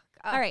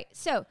 All right.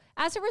 So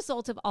as a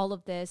result of all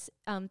of this,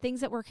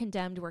 things that were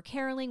condemned were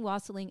caroling,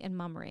 wassailing, and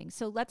mummering.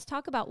 So let's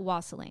talk about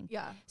wassailing.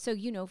 Yeah. So,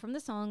 from the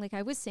song, like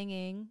I was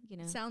singing,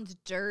 Sounds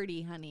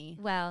dirty, honey.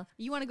 Well.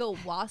 You want to go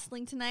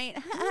wassailing tonight?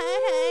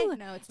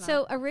 No, it's not.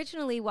 So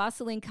originally,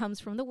 wassailing comes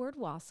from the word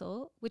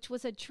wassail, which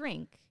was a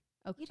drink.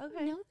 Okay. You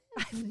don't know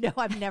that? No,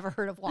 I've never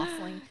heard of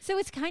wassailing. So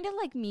it's kind of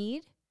like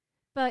mead.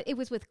 But it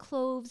was with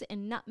cloves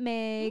and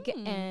nutmeg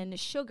and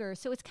sugar.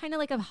 So it's kind of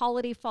like a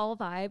holiday fall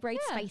vibe, right?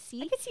 Yeah,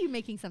 spicy. I could see you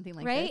making something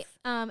like this.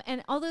 Right?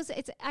 And all those,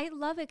 I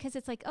love it because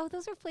it's like, oh,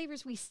 those are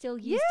flavors we still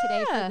use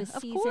today for the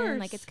season. Course.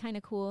 Like it's kind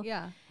of cool.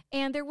 Yeah.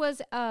 And there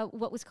was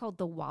what was called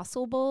the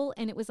wassail bowl,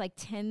 and it was like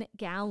 10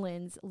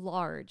 gallons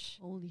large.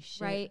 Holy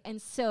shit. Right?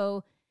 And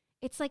so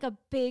it's like a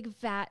big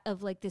vat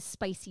of like this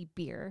spicy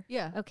beer.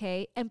 Yeah.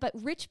 Okay? But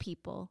rich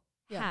people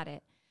had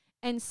it.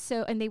 And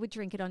they would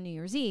drink it on New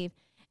Year's Eve.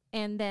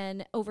 And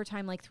then over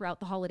time, like throughout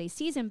the holiday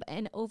season,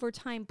 and over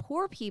time,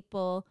 poor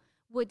people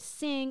would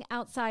sing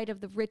outside of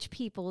the rich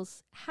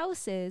people's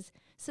houses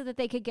so that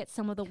they could get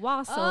some of the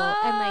wassail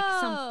and like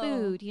some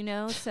food,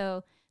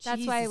 So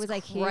that's why it was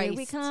like, here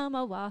we come,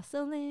 a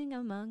wassailing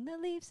among the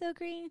leaves so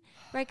green,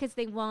 right? Because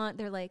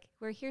they're like,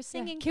 we're here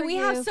singing. Can we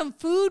have some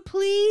food,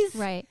 please?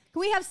 Right.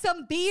 Can we have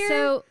some beer?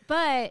 So,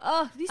 but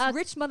these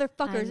rich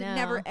motherfuckers, it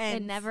never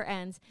ends. It never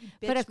ends.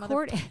 But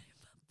according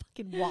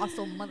fucking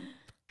wassail mother.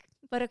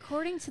 But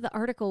according to the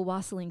article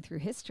Wassailing Through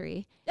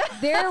History,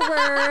 there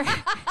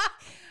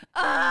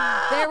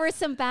were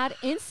some bad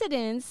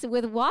incidents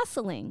with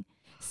wassailing.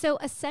 So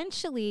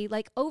essentially,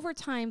 like over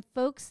time,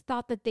 folks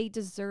thought that they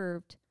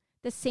deserved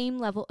the same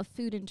level of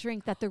food and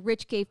drink that the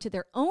rich gave to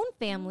their own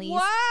families.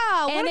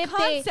 Wow, what a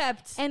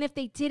concept. And if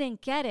they didn't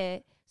get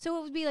it, so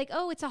it would be like,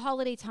 oh, it's a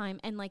holiday time,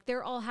 and like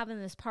they're all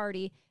having this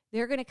party.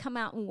 They're going to come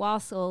out and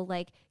wassail,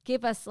 like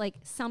give us like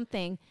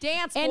something.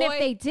 Dance, and boy. if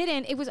they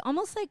didn't, it was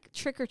almost like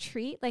trick or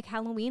treat, like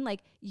Halloween.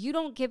 Like you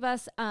don't give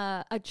us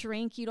a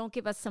drink, you don't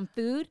give us some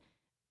food.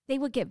 They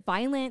would get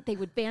violent. They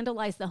would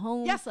vandalize the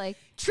homes. Yes. Like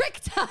trick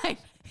time.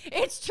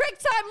 It's trick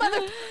time,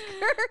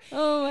 motherfucker.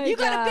 Oh my God. You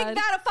got a big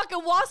vat of fucking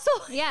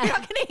wassail? Yeah. You're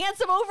not going to hand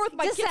some over with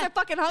my kids are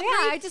fucking hungry?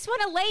 Yeah, I just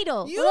want a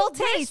ladle. You little rich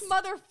taste.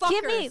 motherfuckers.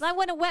 Give me. I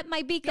want to wet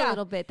my beak a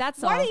little bit.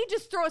 That's all. Why don't you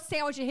just throw a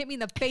sandwich and hit me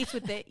in the face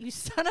with it? You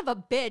son of a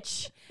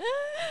bitch.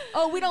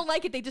 Oh, we don't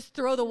like it. They just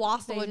throw the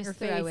wassail in your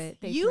face.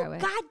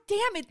 God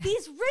damn it.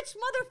 These rich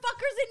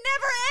motherfuckers, it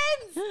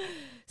never ends.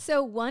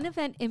 So one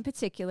event in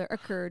particular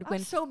occurred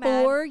when so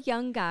 4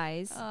 young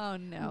guys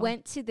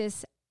went to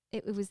this.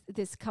 It was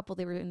this couple.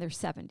 They were in their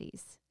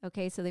 70s.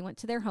 Okay, so they went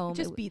to their home.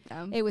 Just beat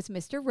them. It was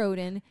Mr.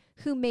 Roden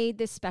who made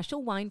this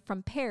special wine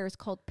from pears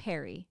called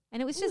Perry,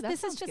 and it was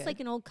this is just like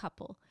an old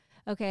couple.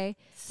 Okay,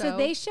 so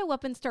they show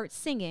up and start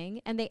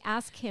singing, and they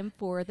ask him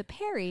for the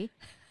Perry.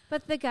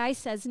 But the guy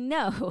says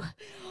no.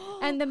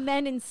 And the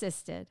men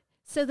insisted.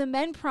 So the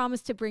men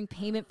promised to bring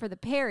payment for the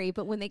Perry,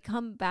 but when they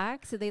come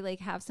back, so they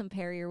like have some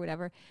Perry or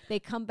whatever, they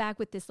come back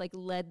with this like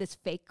this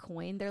fake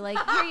coin. They're like,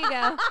 here you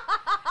go.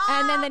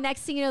 And then the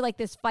next thing you know, like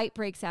this fight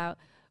breaks out.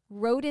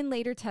 Rodin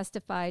later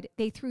testified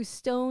they threw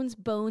stones,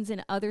 bones,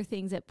 and other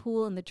things at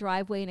Poole in the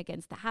driveway and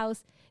against the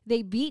house.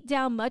 They beat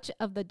down much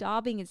of the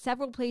daubing in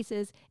several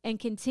places and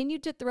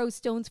continued to throw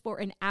stones for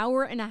an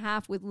hour and a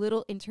half with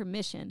little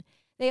intermission.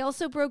 They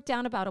also broke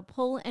down about a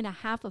pole and a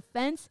half of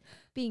fence,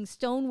 being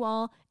stone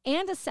wall,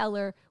 and a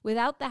cellar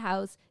without the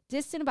house,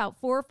 distant about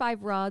 4 or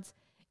 5 rods,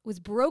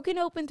 was broken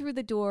open through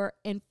the door,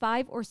 and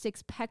 5 or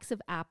 6 pecks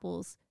of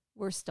apples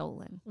were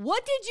stolen.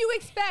 What did you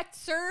expect,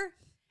 sir?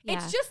 Yeah.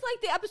 It's just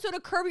like the episode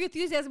of Curb Your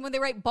Enthusiasm when they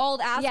write bald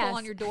asshole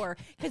on your door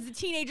because the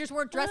teenagers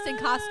weren't dressed in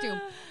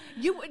costume.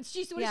 What did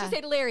she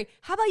say to Larry?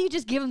 How about you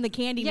just give him the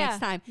candy next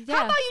time? Yeah.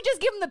 How about you just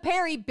give him the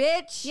Perry,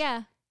 bitch?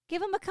 Yeah.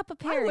 Give him a cup of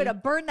Perry. I would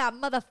have burned that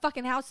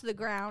motherfucking house to the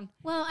ground.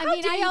 Well, I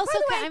mean,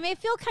 I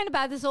feel kind of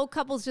bad. This old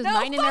couple's just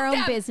minding their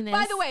own business.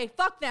 By the way,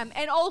 fuck them.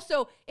 And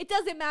also, it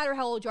doesn't matter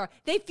how old you are.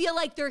 They feel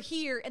like they're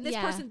here, and this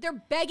person,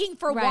 they're begging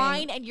for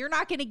wine, and you're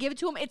not going to give it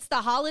to them. It's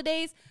the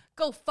holidays.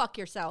 Go fuck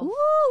yourself.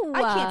 Ooh,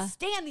 I can't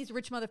stand these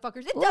rich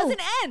motherfuckers. It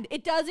doesn't end.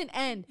 It doesn't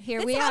end.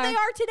 Here That's how they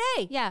are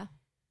today. Yeah,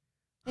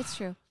 it's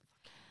true.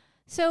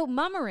 So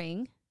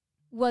mummering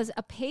was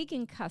a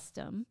pagan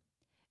custom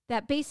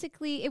that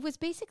it was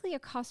basically a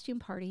costume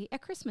party at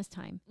Christmas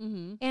time.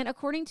 Mm-hmm. And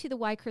according to the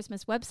Why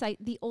Christmas website,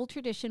 the old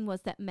tradition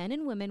was that men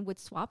and women would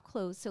swap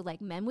clothes. So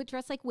like men would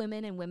dress like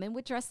women and women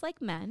would dress like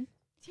men.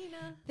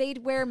 Tina.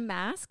 They'd wear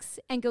masks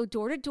and go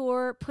door to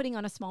door, putting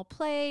on a small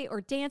play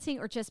or dancing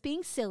or just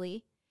being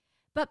silly.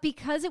 But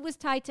because it was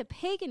tied to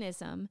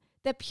paganism,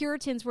 the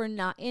Puritans were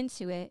not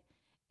into it.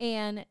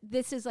 And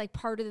this is like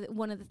part of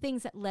one of the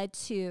things that led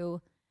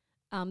to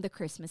the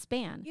Christmas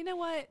ban. You know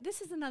what? This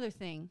is another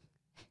thing.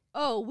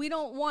 Oh, we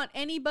don't want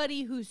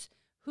anybody who's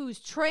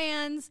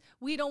trans.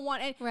 We don't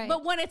want any, right.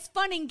 But when it's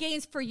fun and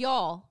games for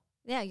y'all.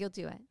 Yeah, you'll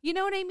do it. You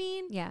know what I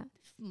mean? Yeah.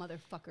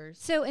 Motherfuckers.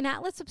 So an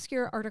Atlas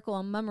Obscura article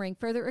on mummering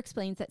further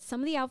explains that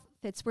some of the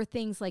outfits were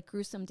things like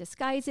gruesome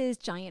disguises,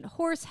 giant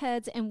horse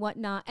heads, and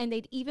whatnot. And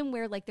they'd even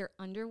wear like their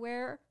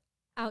underwear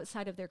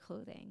outside of their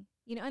clothing.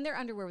 You know, and their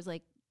underwear was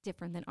like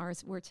different than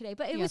ours were today.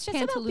 But it was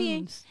just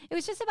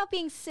about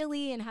being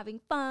silly and having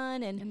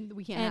fun. And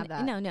we can't have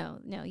that.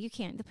 No, you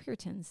can't. The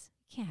Puritans.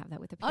 You can't have that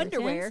with the Puritans.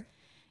 Underwear.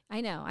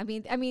 I know. I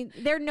mean,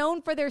 they're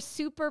known for their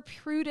super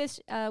prudish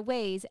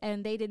ways,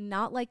 and they did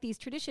not like these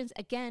traditions.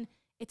 Again,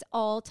 it's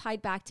all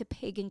tied back to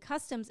pagan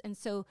customs, and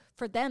so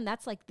for them,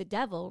 that's like the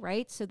devil,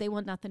 right? So they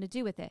want nothing to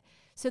do with it.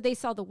 So they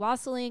saw the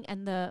wassailing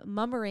and the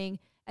mummering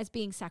as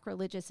being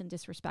sacrilegious and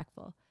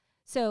disrespectful.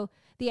 So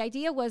the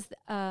idea was,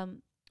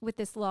 with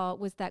this law,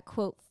 was that,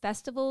 quote,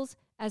 festivals,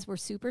 as were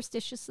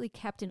superstitiously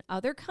kept in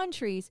other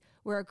countries,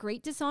 were a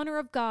great dishonor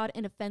of God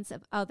and offense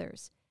of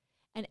others.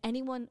 And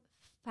anyone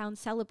found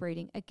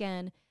celebrating,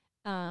 again,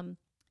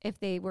 if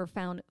they were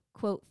found,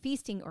 quote,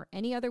 feasting or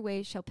any other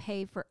way, shall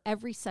pay for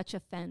every such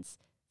offense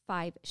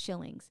 5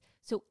 shillings.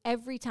 So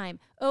every time,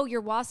 oh, you're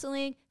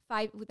wassailing,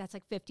 that's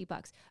like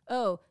 $50.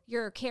 Oh,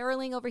 you're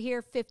caroling over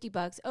here,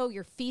 $50. Oh,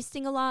 you're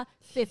feasting a lot,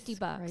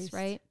 $50,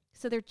 right?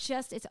 So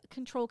it's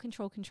control.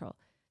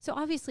 So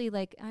obviously,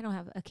 like, I don't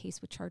have a case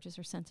with charges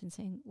or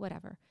sentencing,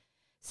 whatever.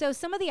 So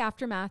some of the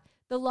aftermath,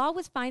 the law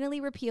was finally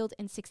repealed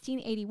in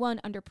 1681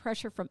 under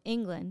pressure from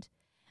England.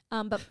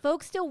 But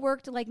folks still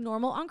worked like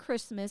normal on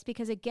Christmas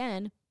because,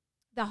 again,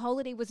 the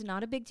holiday was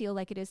not a big deal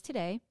like it is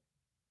today.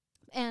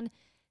 And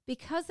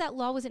because that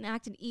law was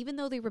enacted, even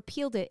though they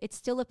repealed it, it's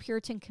still a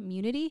Puritan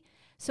community.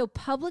 So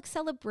public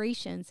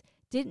celebrations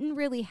didn't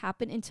really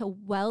happen until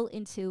well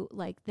into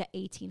like the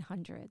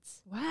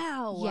 1800s.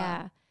 Wow.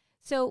 Yeah.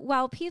 So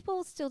while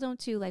people still don't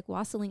do like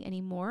wassailing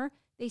anymore,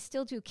 they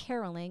still do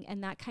caroling.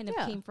 And that kind of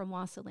came from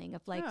wassailing,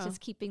 of like just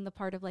keeping the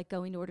part of like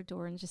going door to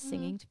door and just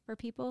singing for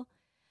people.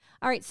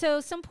 All right. So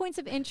some points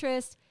of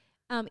interest,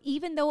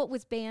 even though it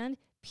was banned,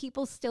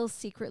 people still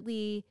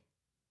secretly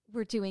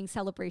were doing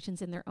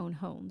celebrations in their own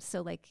homes.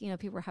 So like, you know,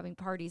 people were having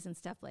parties and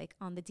stuff like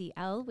on the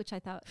DL, which I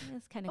thought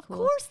was kind of cool.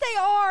 Of course they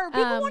are.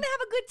 People want to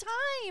have a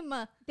good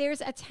time.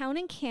 There's a town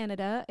in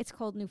Canada. It's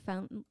called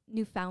Newfoundland.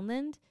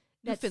 Newfoundland.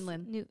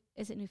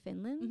 Is it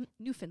Newfoundland?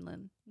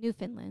 Mm-hmm.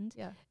 Newfoundland.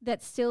 Yeah.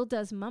 That still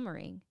does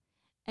mummering.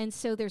 And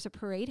so there's a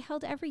parade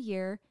held every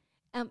year.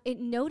 It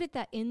noted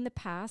that in the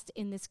past,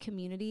 in this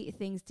community,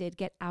 things did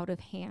get out of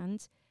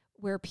hand,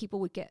 where people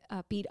would get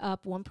beat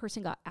up. One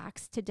person got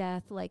axed to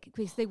death, like,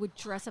 because they would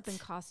dress up in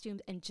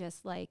costumes and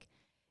just like,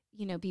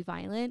 you know, be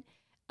violent.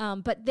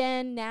 But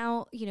then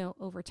now, you know,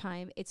 over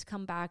time, it's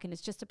come back and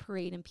it's just a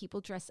parade and people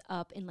dress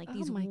up in like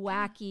these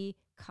wacky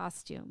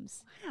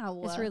costumes.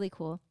 Wow. It's really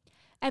cool.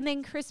 And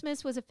then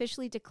Christmas was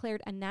officially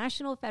declared a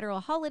national federal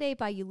holiday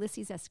by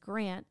Ulysses S.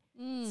 Grant.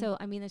 So,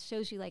 I mean, it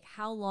shows you like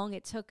how long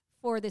it took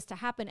for this to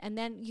happen. And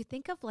then you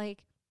think of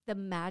like the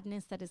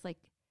madness that is like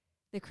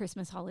the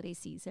Christmas holiday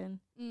season.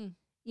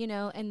 you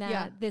know, and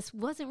that this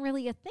wasn't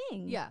really a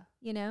thing. Yeah.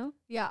 You know?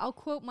 Yeah. I'll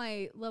quote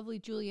my lovely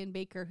Julian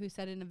Baker, who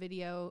said in a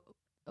video,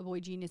 a Boy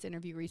Genius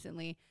interview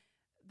recently,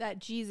 that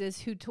Jesus,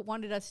 who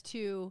wanted us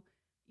to,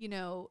 you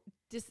know,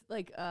 is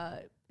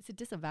it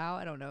disavow?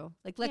 I don't know.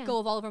 Like, let go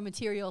of all of our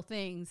material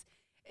things.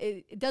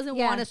 It doesn't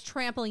want us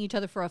trampling each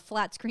other for a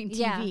flat screen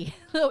TV.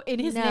 In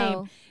his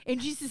name. In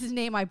Jesus'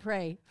 name, I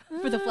pray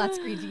for the flat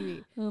screen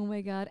TV. Oh,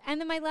 my God. And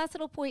then my last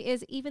little point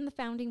is even the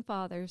founding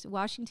fathers,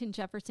 Washington,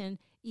 Jefferson,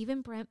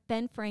 even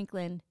Ben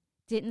Franklin,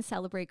 didn't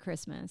celebrate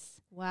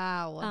Christmas.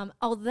 Wow.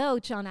 Although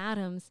John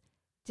Adams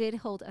did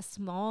hold a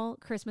small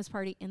Christmas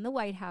party in the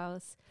White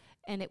House,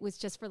 and it was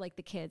just for like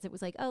the kids. It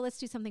was like, oh, let's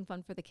do something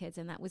fun for the kids.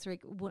 And that was,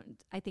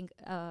 I think,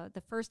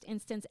 the first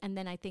instance. And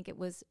then I think it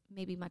was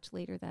maybe much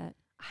later that.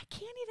 I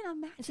can't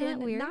even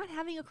imagine not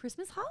having a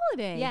Christmas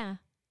holiday. Yeah.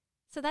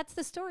 So that's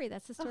the story.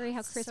 That's the story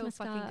how Christmas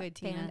so fucking good,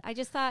 Tina. banned. I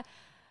just thought,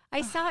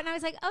 I saw it and I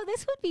was like, oh,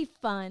 this would be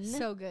fun.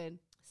 So good.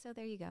 So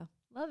there you go.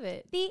 Love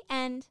it. The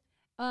end.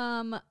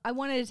 I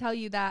wanted to tell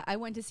you that I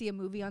went to see a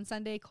movie on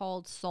Sunday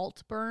called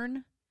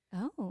Saltburn.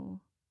 Oh.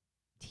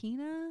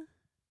 Tina?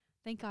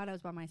 Thank God I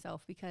was by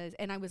myself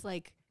and I was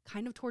like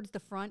kind of towards the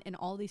front and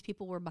all these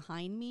people were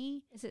behind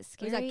me. Is it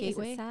scary? Was that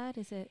Gateway? Is it sad?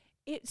 Is it?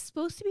 It's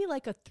supposed to be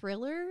like a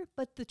thriller,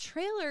 but the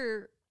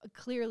trailer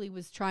clearly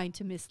was trying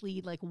to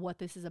mislead like what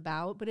this is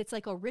about. But it's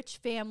like a rich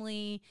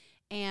family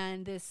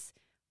and this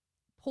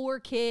poor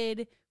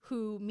kid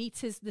who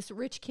meets this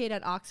rich kid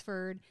at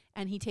Oxford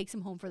and he takes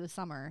him home for the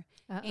summer.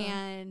 Uh-oh.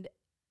 And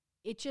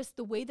it just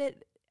the way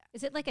that.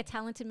 Is it like a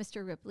Talented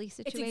Mr. Ripley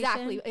situation? It's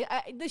exactly.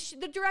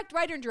 The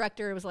writer and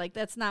director was like,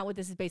 that's not what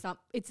this is based on.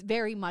 It's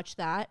very much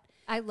that.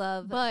 I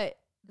love But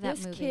that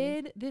this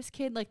movie.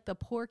 kid, like the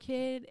poor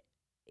kid,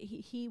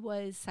 he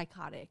was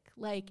psychotic.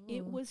 Like,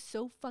 it was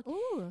so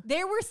fucking.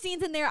 There were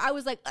scenes in there I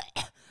was like,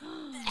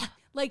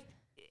 like,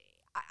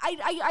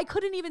 I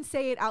couldn't even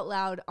say it out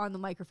loud on the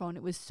microphone.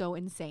 It was so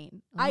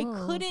insane. I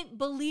couldn't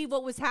believe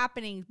what was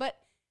happening, but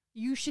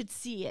you should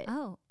see it.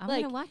 Oh, I'm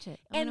going to watch it.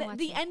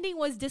 The ending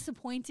was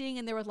disappointing,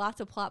 and there were lots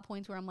of plot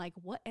points where I'm like,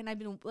 what? And I've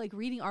been like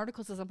reading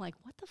articles as I'm like,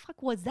 what the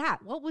fuck was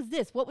that? What was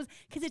this?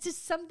 Because it's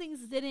just some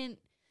things didn't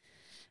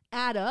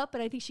add up,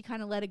 and I think she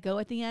kind of let it go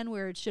at the end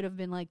where it should have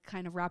been like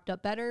kind of wrapped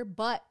up better.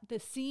 But the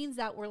scenes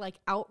that were like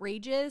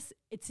outrageous,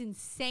 it's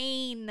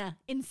insane.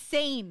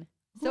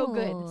 So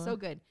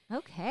good.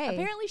 Okay.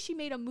 Apparently she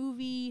made a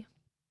movie.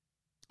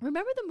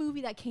 Remember the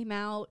movie that came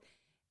out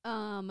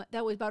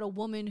that was about a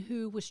woman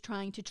who was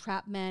trying to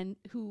trap men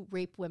who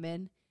rape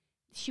women?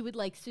 She would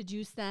like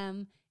seduce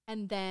them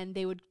and then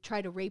they would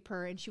try to rape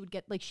her and she would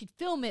get like, she'd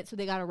film it so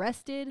they got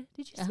arrested.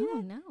 Did you see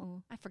that?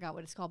 No. I forgot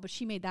what it's called, but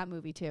she made that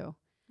movie too.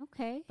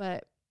 Okay.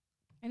 But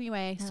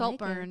anyway,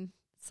 Saltburn,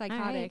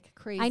 psychotic,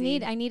 crazy.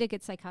 I need a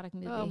good psychotic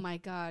movie. Oh my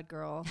God,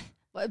 girl.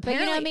 Well, but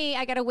you know me,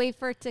 I gotta wait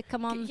for it to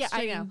come on. Yeah,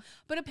 stream. I know.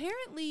 But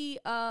apparently,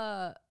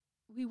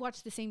 we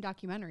watched the same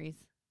documentaries.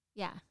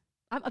 Yeah,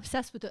 I'm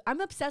obsessed with it.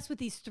 I'm obsessed with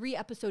these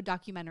 3-episode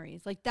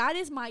documentaries. Like that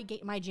is my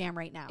jam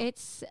right now.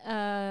 It's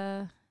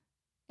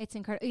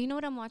incredible. You know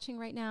what I'm watching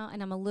right now,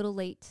 and I'm a little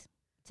late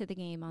to the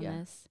game on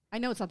this. I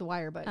know it's not The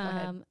Wire, but go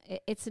ahead.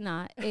 It's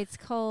not. It's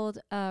called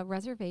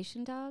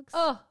Reservation Dogs.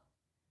 Oh,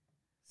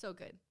 so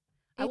good.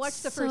 I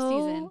watched the first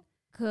season.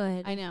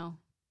 Good. I know.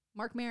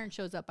 Mark Maron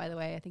shows up, by the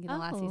way, I think in the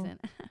last season.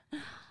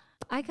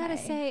 I gotta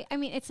say, I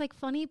mean, it's like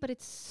funny, but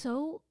it's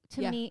so,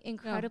 to me,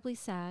 incredibly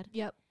sad.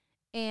 Yep.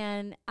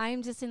 And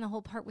I'm just in the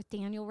whole part with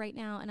Daniel right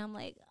now, and I'm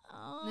like,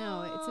 oh.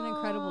 No, it's an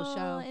incredible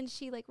show. And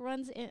she like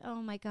runs in. Oh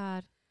my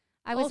God.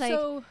 I was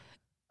also,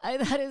 I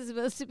thought it was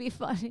supposed to be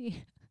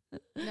funny.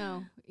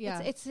 No.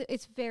 Yeah.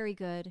 It's very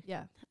good.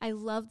 Yeah. I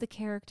love the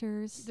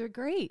characters. They're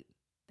great.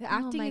 The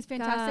acting is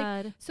fantastic.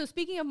 God. So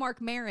speaking of Mark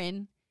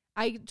Maron,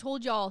 I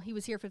told y'all he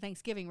was here for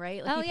Thanksgiving,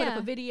 right? Like he put up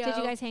a video. Did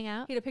you guys hang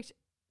out? He had a picture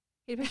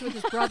with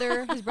his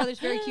brother. His brother's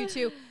very cute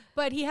too.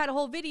 But he had a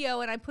whole video,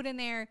 and I put in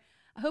there,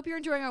 I hope you're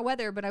enjoying our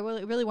weather, but I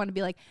really want to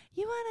be like,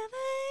 you want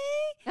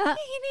to play?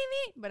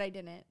 But I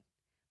didn't.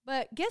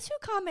 But guess who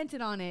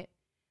commented on it?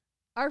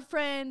 Our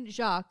friend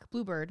Jacques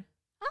Bluebird.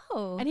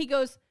 Oh. And he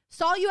goes,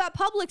 saw you at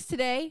Publix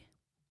today.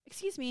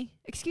 Excuse me.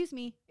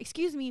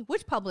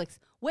 Which Publix?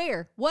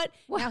 Where? What?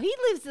 Now he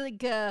lives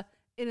like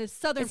in a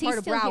southern part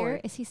of Broward.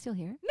 Here? Is he still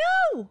here?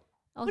 No.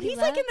 Oh, but he's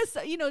like in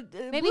the,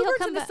 maybe Bluebird's he'll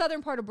come in the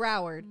southern part of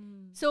Broward.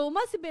 So it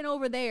must have been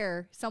over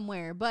there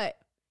somewhere. But,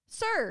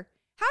 sir,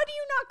 how do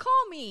you not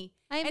call me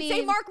and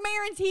say Mark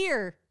Maron's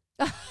here?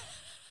 How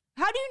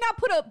do you not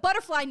put a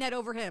butterfly net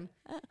over him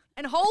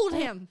and hold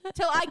him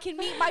till I can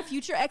meet my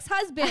future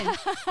ex-husband?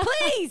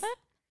 Please.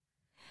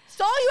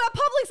 Saw you at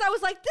Publix. I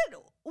was like,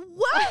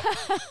 what?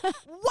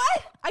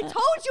 What? I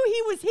told you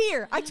he was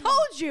here. I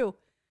told you.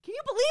 Can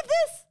you believe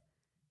this?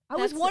 I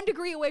was 1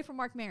 degree away from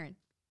Mark Maron.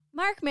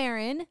 Mark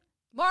Maron,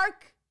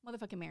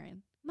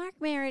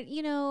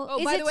 you know,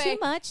 is it too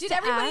much? Did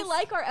everybody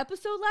like our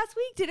episode last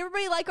week? Did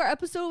everybody like our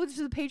episode, which is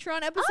the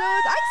Patreon episode?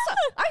 I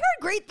heard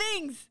great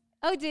things.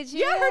 Oh, did you?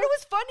 Yeah, I heard it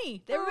was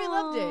funny. Everybody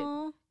loved it.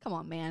 Come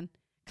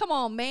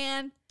on,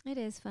 man. It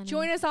is funny.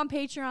 Join us on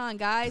Patreon,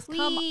 guys. Please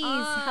come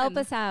on. help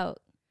us out.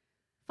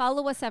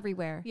 Follow us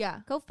everywhere. Yeah.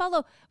 Go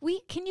follow.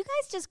 Can you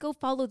guys just go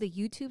follow the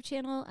YouTube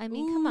channel? I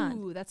mean, come on.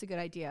 Ooh, that's a good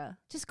idea.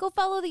 Just go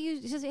follow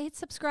just hit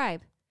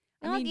subscribe.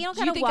 I mean, you don't do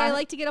you gotta think I watch.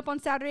 like to get up on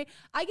Saturday?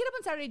 I get up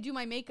on Saturday to do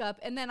my makeup,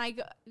 and then I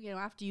go,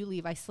 after you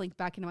leave, I slink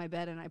back into my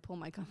bed and I pull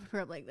my comforter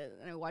up like this,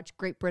 and I watch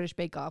Great British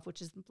Bake Off,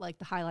 which is like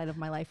the highlight of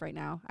my life right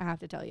now, I have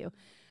to tell you.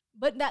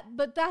 But that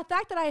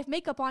fact that I have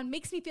makeup on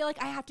makes me feel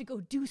like I have to go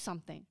do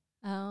something.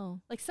 Oh.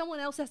 Like someone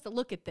else has to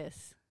look at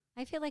this.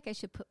 I feel like I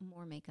should put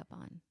more makeup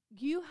on.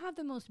 You have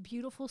the most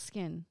beautiful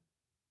skin.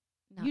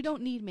 Not You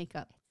don't need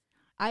makeup.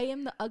 I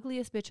am the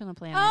ugliest bitch on the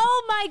planet.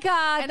 Oh my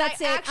God, And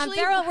that's I it. actually-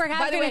 We're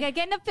by the way-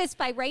 getting a fist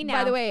fight right now.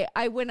 By the way,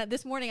 I went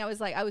this morning. I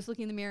was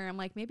looking in the mirror. And I'm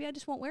like, maybe I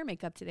just won't wear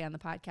makeup today on the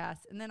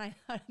podcast. And then I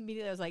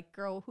immediately was like,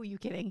 girl, who are you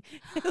kidding?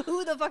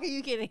 Who the fuck are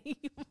you kidding?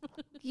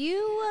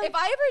 If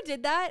I ever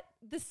did that,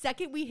 the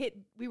second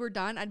we were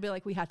done, I'd be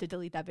like, we have to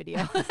delete that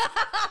video.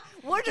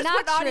 We're just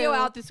Not putting audio true.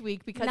 out this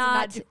week because we're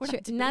not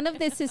doing none it. of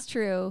this is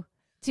true.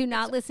 Do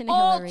not listen to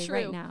all Hillary true.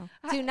 right now.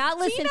 Do not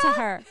listen to Tina?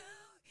 her.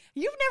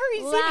 You've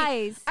never even seen me.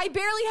 Lies. I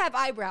barely have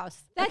eyebrows.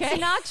 That's okay?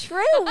 not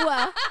true.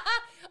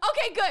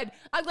 Okay, good.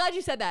 I'm glad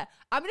you said that.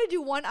 I'm going to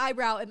do one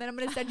eyebrow and then I'm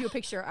going to send you a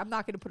picture. I'm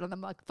not going to put on the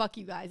mug. Fuck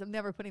you guys. I'm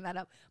never putting that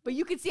up. But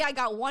you can see I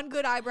got one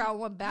good eyebrow and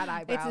one bad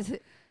eyebrow.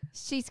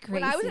 She's crazy.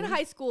 When I was in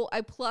high school, I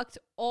plucked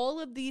all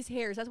of these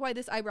hairs. That's why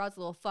this eyebrow is a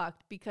little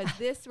fucked, because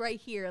this right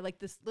here, like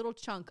this little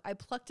chunk, I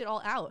plucked it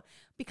all out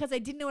because I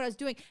didn't know what I was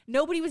doing.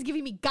 Nobody was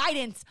giving me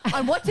guidance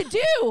on what to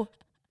do.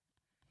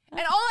 And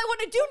all I want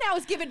to do now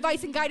is give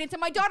advice and guidance.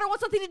 And my daughter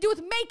wants something to do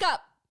with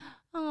makeup.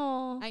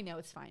 Oh, I know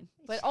it's fine,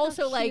 but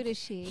also cute like, is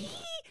she?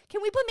 can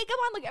we put makeup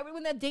on? Like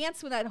everyone that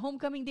dance with that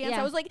homecoming dance,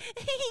 Yeah. I was like,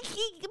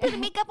 put the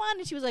makeup on,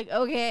 and she was like,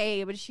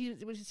 okay, but she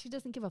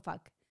doesn't give a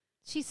fuck.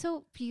 She's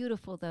so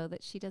beautiful though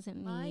that she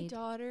doesn't My need.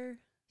 daughter,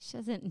 She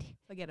doesn't.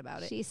 forget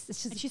about it. She's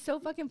And she's so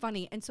fucking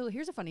funny. And so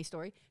here's a funny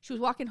story. She was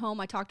walking home.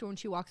 I talked to her when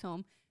she walks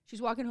home.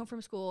 She's walking home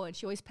from school, and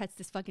she always pets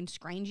this fucking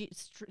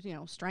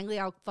strangly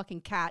out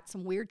fucking cat,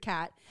 some weird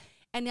cat.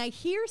 And I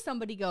hear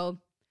somebody go,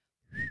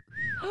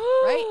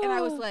 right? And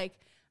I was like,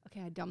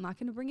 okay, I'm not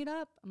going to bring it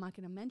up. I'm not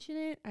going to mention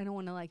it. I don't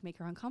want to like make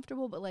her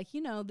uncomfortable, but like,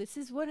 this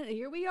is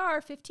here we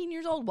are, 15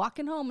 years old,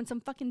 walking home, and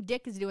some fucking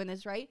dick is doing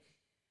this, right?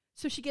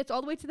 So she gets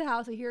all the way to the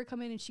house. I hear her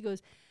come in, and she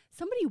goes,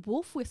 somebody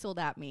wolf whistled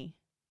at me.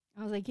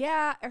 I was like,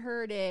 yeah, I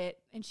heard it.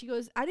 And she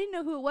goes, I didn't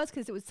know who it was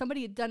because it was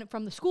somebody had done it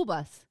from the school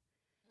bus.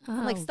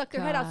 And like stuck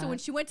their head out. So when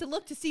she went to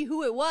look to see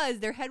who it was,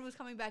 their head was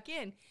coming back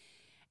in.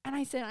 And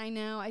I said, I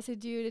know. I said,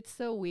 dude, it's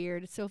so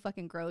weird. It's so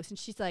fucking gross. And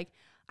she's like,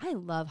 I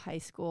love high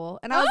school.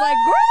 And I was like,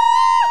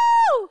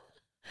 girl!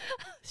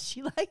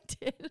 She liked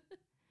it.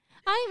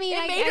 I mean,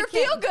 It made her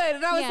feel good.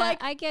 And I was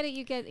like, I get it.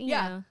 You get,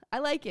 yeah, know. I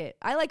like it.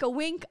 I like a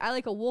wink. I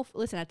like a wolf.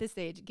 Listen, at this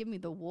age, give me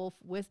the wolf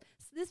with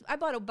this. I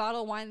bought a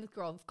bottle of wine. This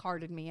girl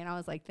carded me. And I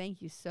was like,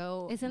 thank you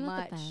so Isn't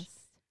much. it the best?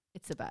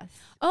 It's the best.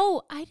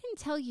 Oh, I didn't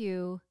tell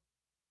you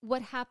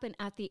what happened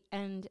at the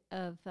end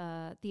of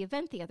the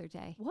event the other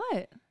day.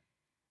 What?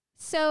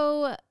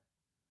 So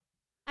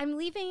I'm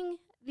leaving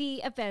the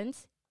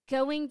event,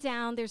 going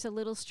down. There's a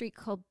little street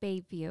called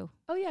Bayview.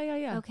 Oh,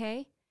 yeah.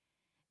 Okay.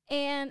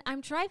 And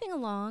I'm driving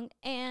along,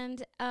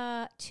 and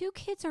 2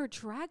 kids are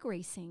drag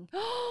racing.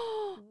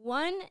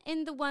 One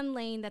in the one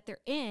lane that they're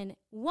in,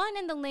 one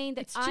in the lane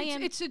that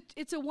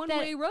It's a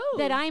one-way road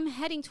that I'm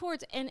heading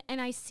towards, and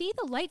I see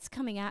the lights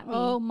coming at me.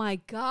 Oh my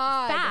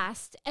God.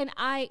 Fast, and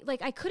I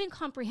couldn't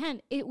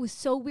comprehend. It was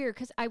so weird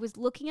because I was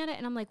looking at it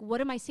and I'm like,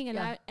 what am I seeing?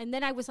 Yeah. And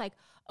then I was like,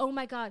 oh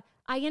my God,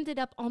 I ended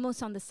up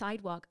almost on the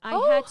sidewalk. I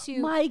Oh had to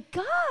my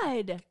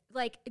God.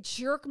 like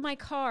jerk my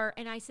car,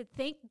 and I said,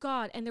 thank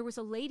God. And there was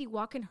a lady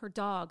walking her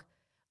dog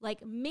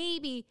like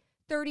maybe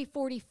 30,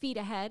 40 feet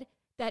ahead,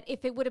 that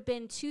if it would have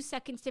been 2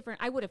 seconds different,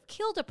 I would have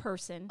killed a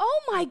person.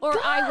 Oh my God. Or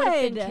I would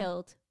have been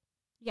killed.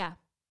 Yeah.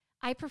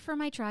 I prefer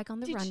my drag on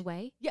the Did you-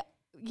 runway. Yeah.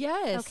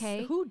 Yes.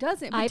 Okay. Who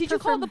doesn't? But I did you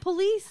call prefer the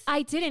police?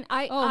 I didn't.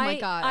 Oh my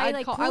God. I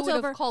I pulled would have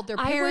over. called their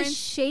I parents. was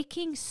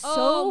shaking so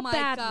Oh my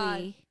badly.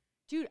 God.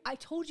 Dude, I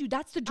told you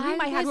that's the dream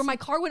I had was where my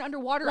car went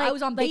underwater. Like, I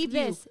was on like Bayview.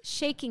 this,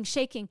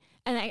 shaking.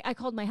 And I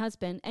called my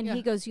husband, and Yeah.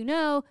 he goes,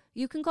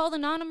 you can call the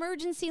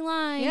non-emergency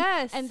line.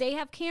 Yes. And they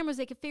have cameras.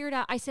 They can figure it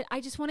out. I said, I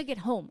just want to get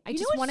home. I You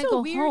just know want what's to so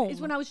go weird home. is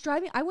when I was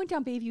driving, I went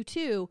down Bayview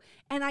too,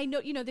 and I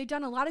know they've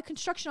done a lot of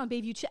construction on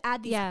Bayview to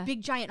add these Yeah.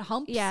 big giant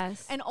humps.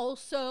 Yes. and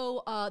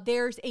also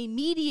there's a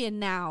median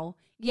now.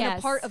 In a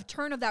Yes. part of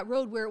turn of that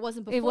road where it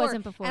wasn't before. It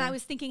wasn't before. And I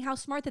was thinking how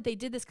smart that they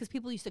did this because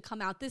people used to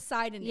come out this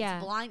side and Yeah.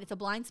 it's a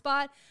blind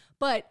spot.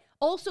 But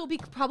also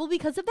probably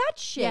because of that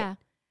shit. Yeah.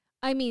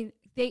 I mean,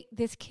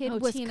 this kid Oh,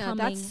 was Tina, coming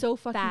that's so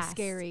fucking fast.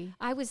 scary.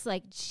 I was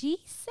like,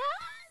 Jesus.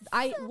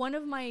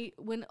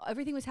 When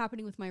everything was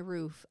happening with my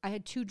roof, I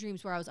had 2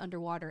 dreams where I was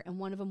underwater, and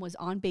one of them was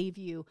on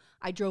Bayview.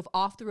 I drove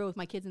off the road with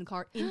my kids in the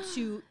car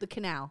into the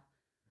canal.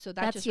 So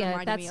that just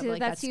reminded me of like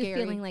that's that you scary.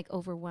 feeling like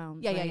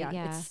overwhelmed. Yeah, right?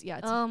 yeah. It's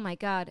Oh my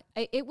God.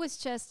 It was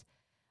just,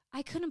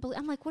 I couldn't believe,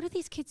 I'm like, what are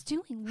these kids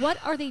doing? What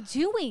are they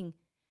doing?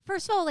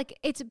 First of all, like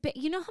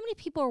you know how many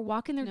people are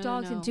walking their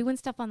dogs and doing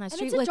stuff on that And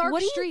street? it's a like, dark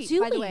what are street, you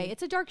doing? by the way.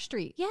 It's a dark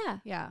street. Yeah.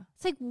 Yeah.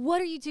 It's like,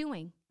 what are you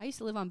doing? I used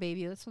to live on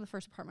Bayview. That's the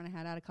first apartment I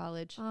had out of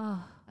college.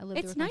 Oh, I lived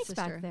there it's with my nice sister.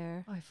 back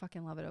there. Oh, I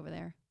fucking love it over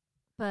there.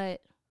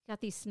 But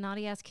got these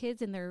snotty ass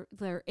kids in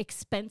their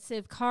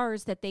expensive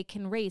cars that they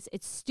can race.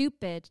 It's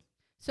stupid.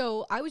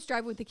 So I was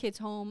driving with the kids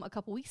home a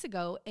couple weeks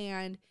ago,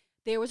 and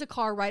there was a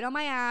car right on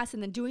my ass,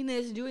 and then doing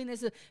this,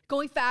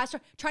 going fast,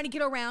 trying to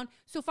get around.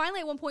 So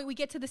finally, at one point, we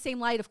get to the same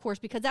light, of course,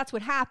 because that's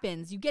what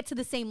happens. You get to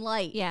the same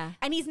light. Yeah.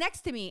 And he's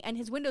next to me, and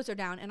his windows are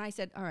down. And I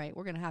said, all right,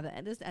 we're going to have the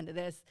end of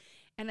this.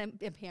 And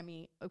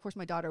Pammy, of course,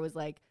 my daughter was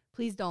like,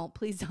 please don't.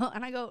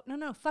 And I go,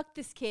 no, fuck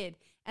this kid.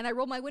 And I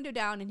rolled my window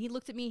down, and he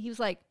looked at me. He was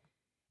like,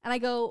 and I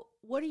go,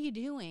 what are you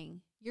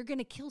doing? You're going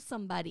to kill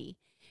somebody.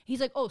 He's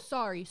like, oh,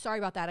 sorry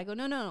about that. I go,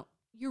 no.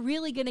 You're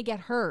really going to get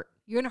hurt.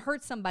 You're going to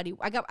hurt somebody.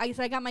 I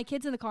said, I got my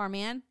kids in the car,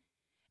 man.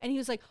 And he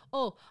was like,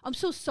 oh, I'm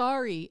so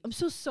sorry.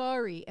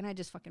 And I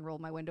just fucking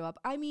rolled my window up.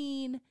 I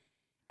mean,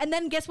 and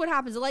then guess what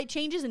happens? The light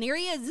changes and here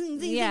he is. Zing,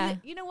 zing, Yeah.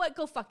 zing. You know what?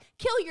 Go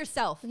kill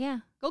yourself. Yeah.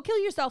 Go kill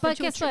yourself But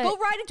into a guess tree. what?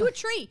 Go ride into a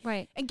tree.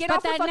 Right. And get but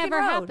off the that fucking never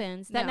road.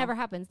 happens. That No. never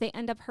happens. They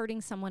end up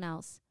hurting someone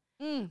else.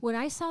 When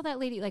I saw that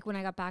lady, like when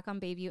I got back on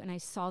Bayview and I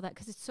saw that,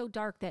 because it's so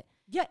dark that,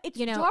 Yeah, it's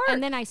you know, dark.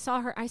 and then I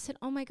saw her, I said,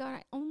 oh my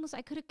God,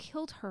 I could have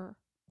killed her.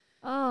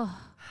 Oh,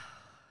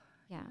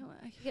 yeah.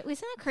 Isn't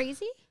that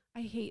crazy?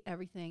 I hate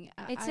everything.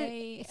 I've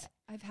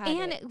had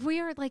And it. we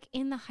are like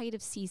in the height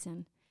of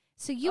season.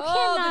 So you the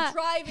cannot,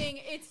 driving,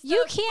 it's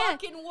you the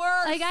can't, fucking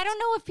worst. like, I don't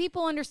know if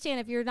people understand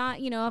if you're not,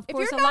 you know, of If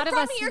course, you're a not lot of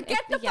from us, here, get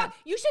the fuck.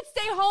 You should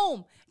stay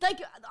home. Like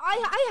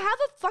I have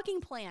a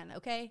fucking plan.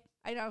 Okay,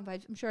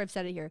 I'm sure I've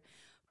said it here.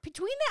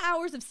 Between the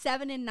hours of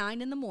 7 and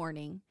 9 in the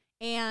morning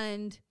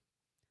and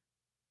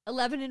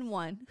 11 and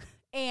 1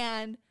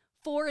 and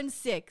 4 and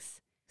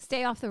 6,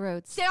 stay off the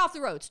roads. stay off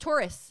the roads.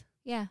 Tourists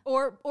Yeah.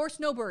 or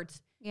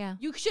snowbirds. Yeah.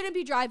 You shouldn't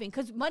be driving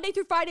because Monday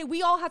through Friday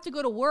we all have to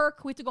go to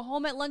work. We have to go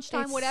home at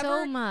lunchtime. It's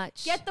whatever. so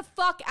much. Get the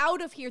fuck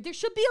out of here. There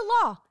should be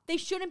a law. They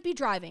shouldn't be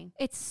driving.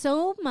 It's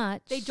so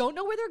much. They don't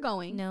know where they're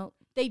going. No.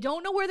 They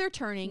don't know where they're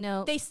turning.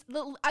 No.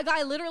 A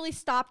guy literally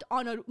stopped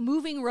on a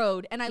moving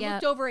road, and I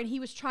looked over, and he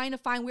was trying to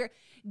find where.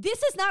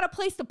 This is not a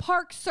place to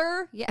park,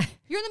 sir. Yeah.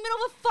 You're in the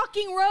middle of a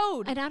fucking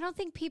road. And I don't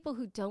think people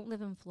who don't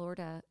live in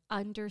Florida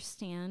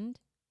understand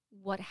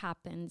what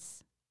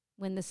happens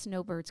when the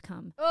snowbirds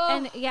come. Ugh.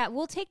 And yeah,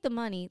 we'll take the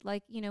money.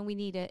 Like, you know, we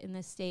need it in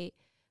this state.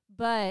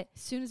 But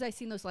As soon as I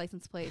seen those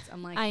license plates,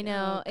 I'm like, I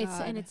know oh,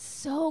 God. it's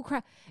so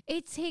crap.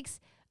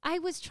 I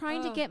was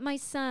trying to get my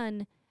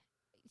son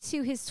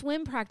to his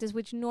swim practice,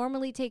 which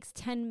normally takes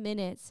 10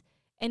 minutes.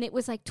 And it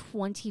was like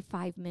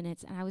 25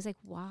 minutes. And I was like,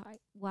 why?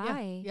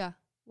 Yeah.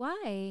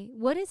 Why?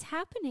 What is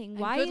happening? And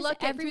Why good is luck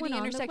getting through everyone the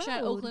on intersection the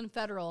at road? Oakland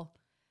Federal.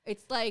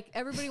 It's like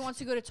everybody wants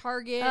to go to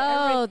Target.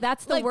 Oh,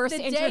 that's the worst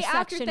the day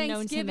after intersection known to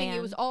Thanksgiving, man.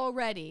 It was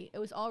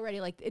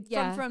already like it's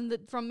Yeah. from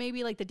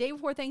maybe like the day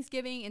before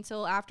Thanksgiving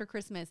until after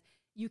Christmas.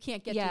 You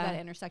can't get through that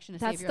intersection to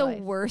That's save your the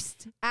life.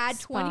 worst. Add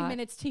 20 spot.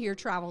 minutes to your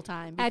travel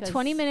time. Add because-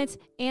 20 minutes,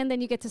 and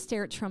then you get to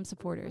stare at Trump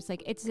supporters.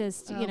 Like, it's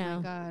just, Oh you my know,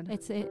 God.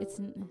 it's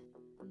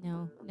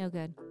no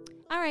good.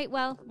 All right,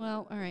 well,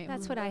 Well, all right.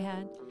 that's what I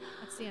had.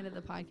 That's the end of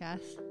the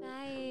podcast.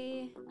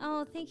 Bye.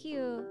 Oh, thank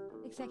you,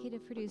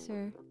 executive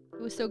producer. It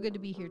was so good to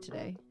be here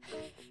today.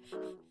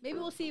 Maybe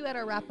we'll see you at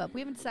our wrap up. We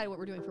haven't decided what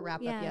we're doing for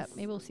wrap up yet. Yes.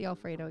 Maybe we'll see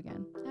Alfredo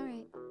again. All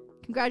right.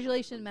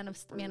 Congratulations, man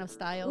of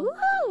style.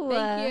 Woo!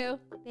 Thank you.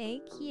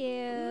 Thank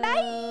you.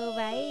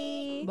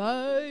 Bye. Bye.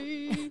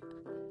 Bye.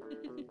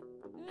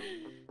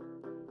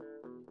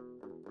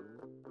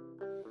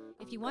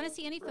 If you want to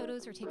see any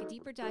photos or take a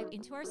deeper dive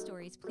into our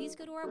stories, please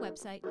go to our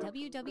website,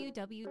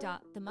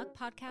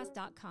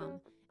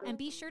 www.themuckpodcast.com. And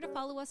be sure to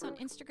follow us on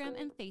Instagram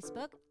and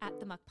Facebook at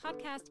The Muck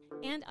Podcast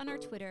and on our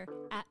Twitter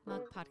at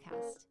Muck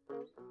Podcast.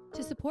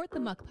 To support the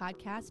Muck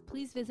Podcast,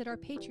 please visit our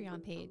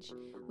Patreon page.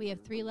 We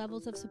have 3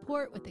 levels of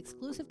support with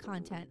exclusive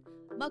content: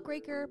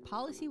 Muckraker,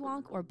 Policy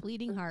Wonk, or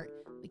Bleeding Heart.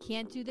 We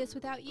can't do this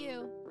without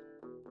you.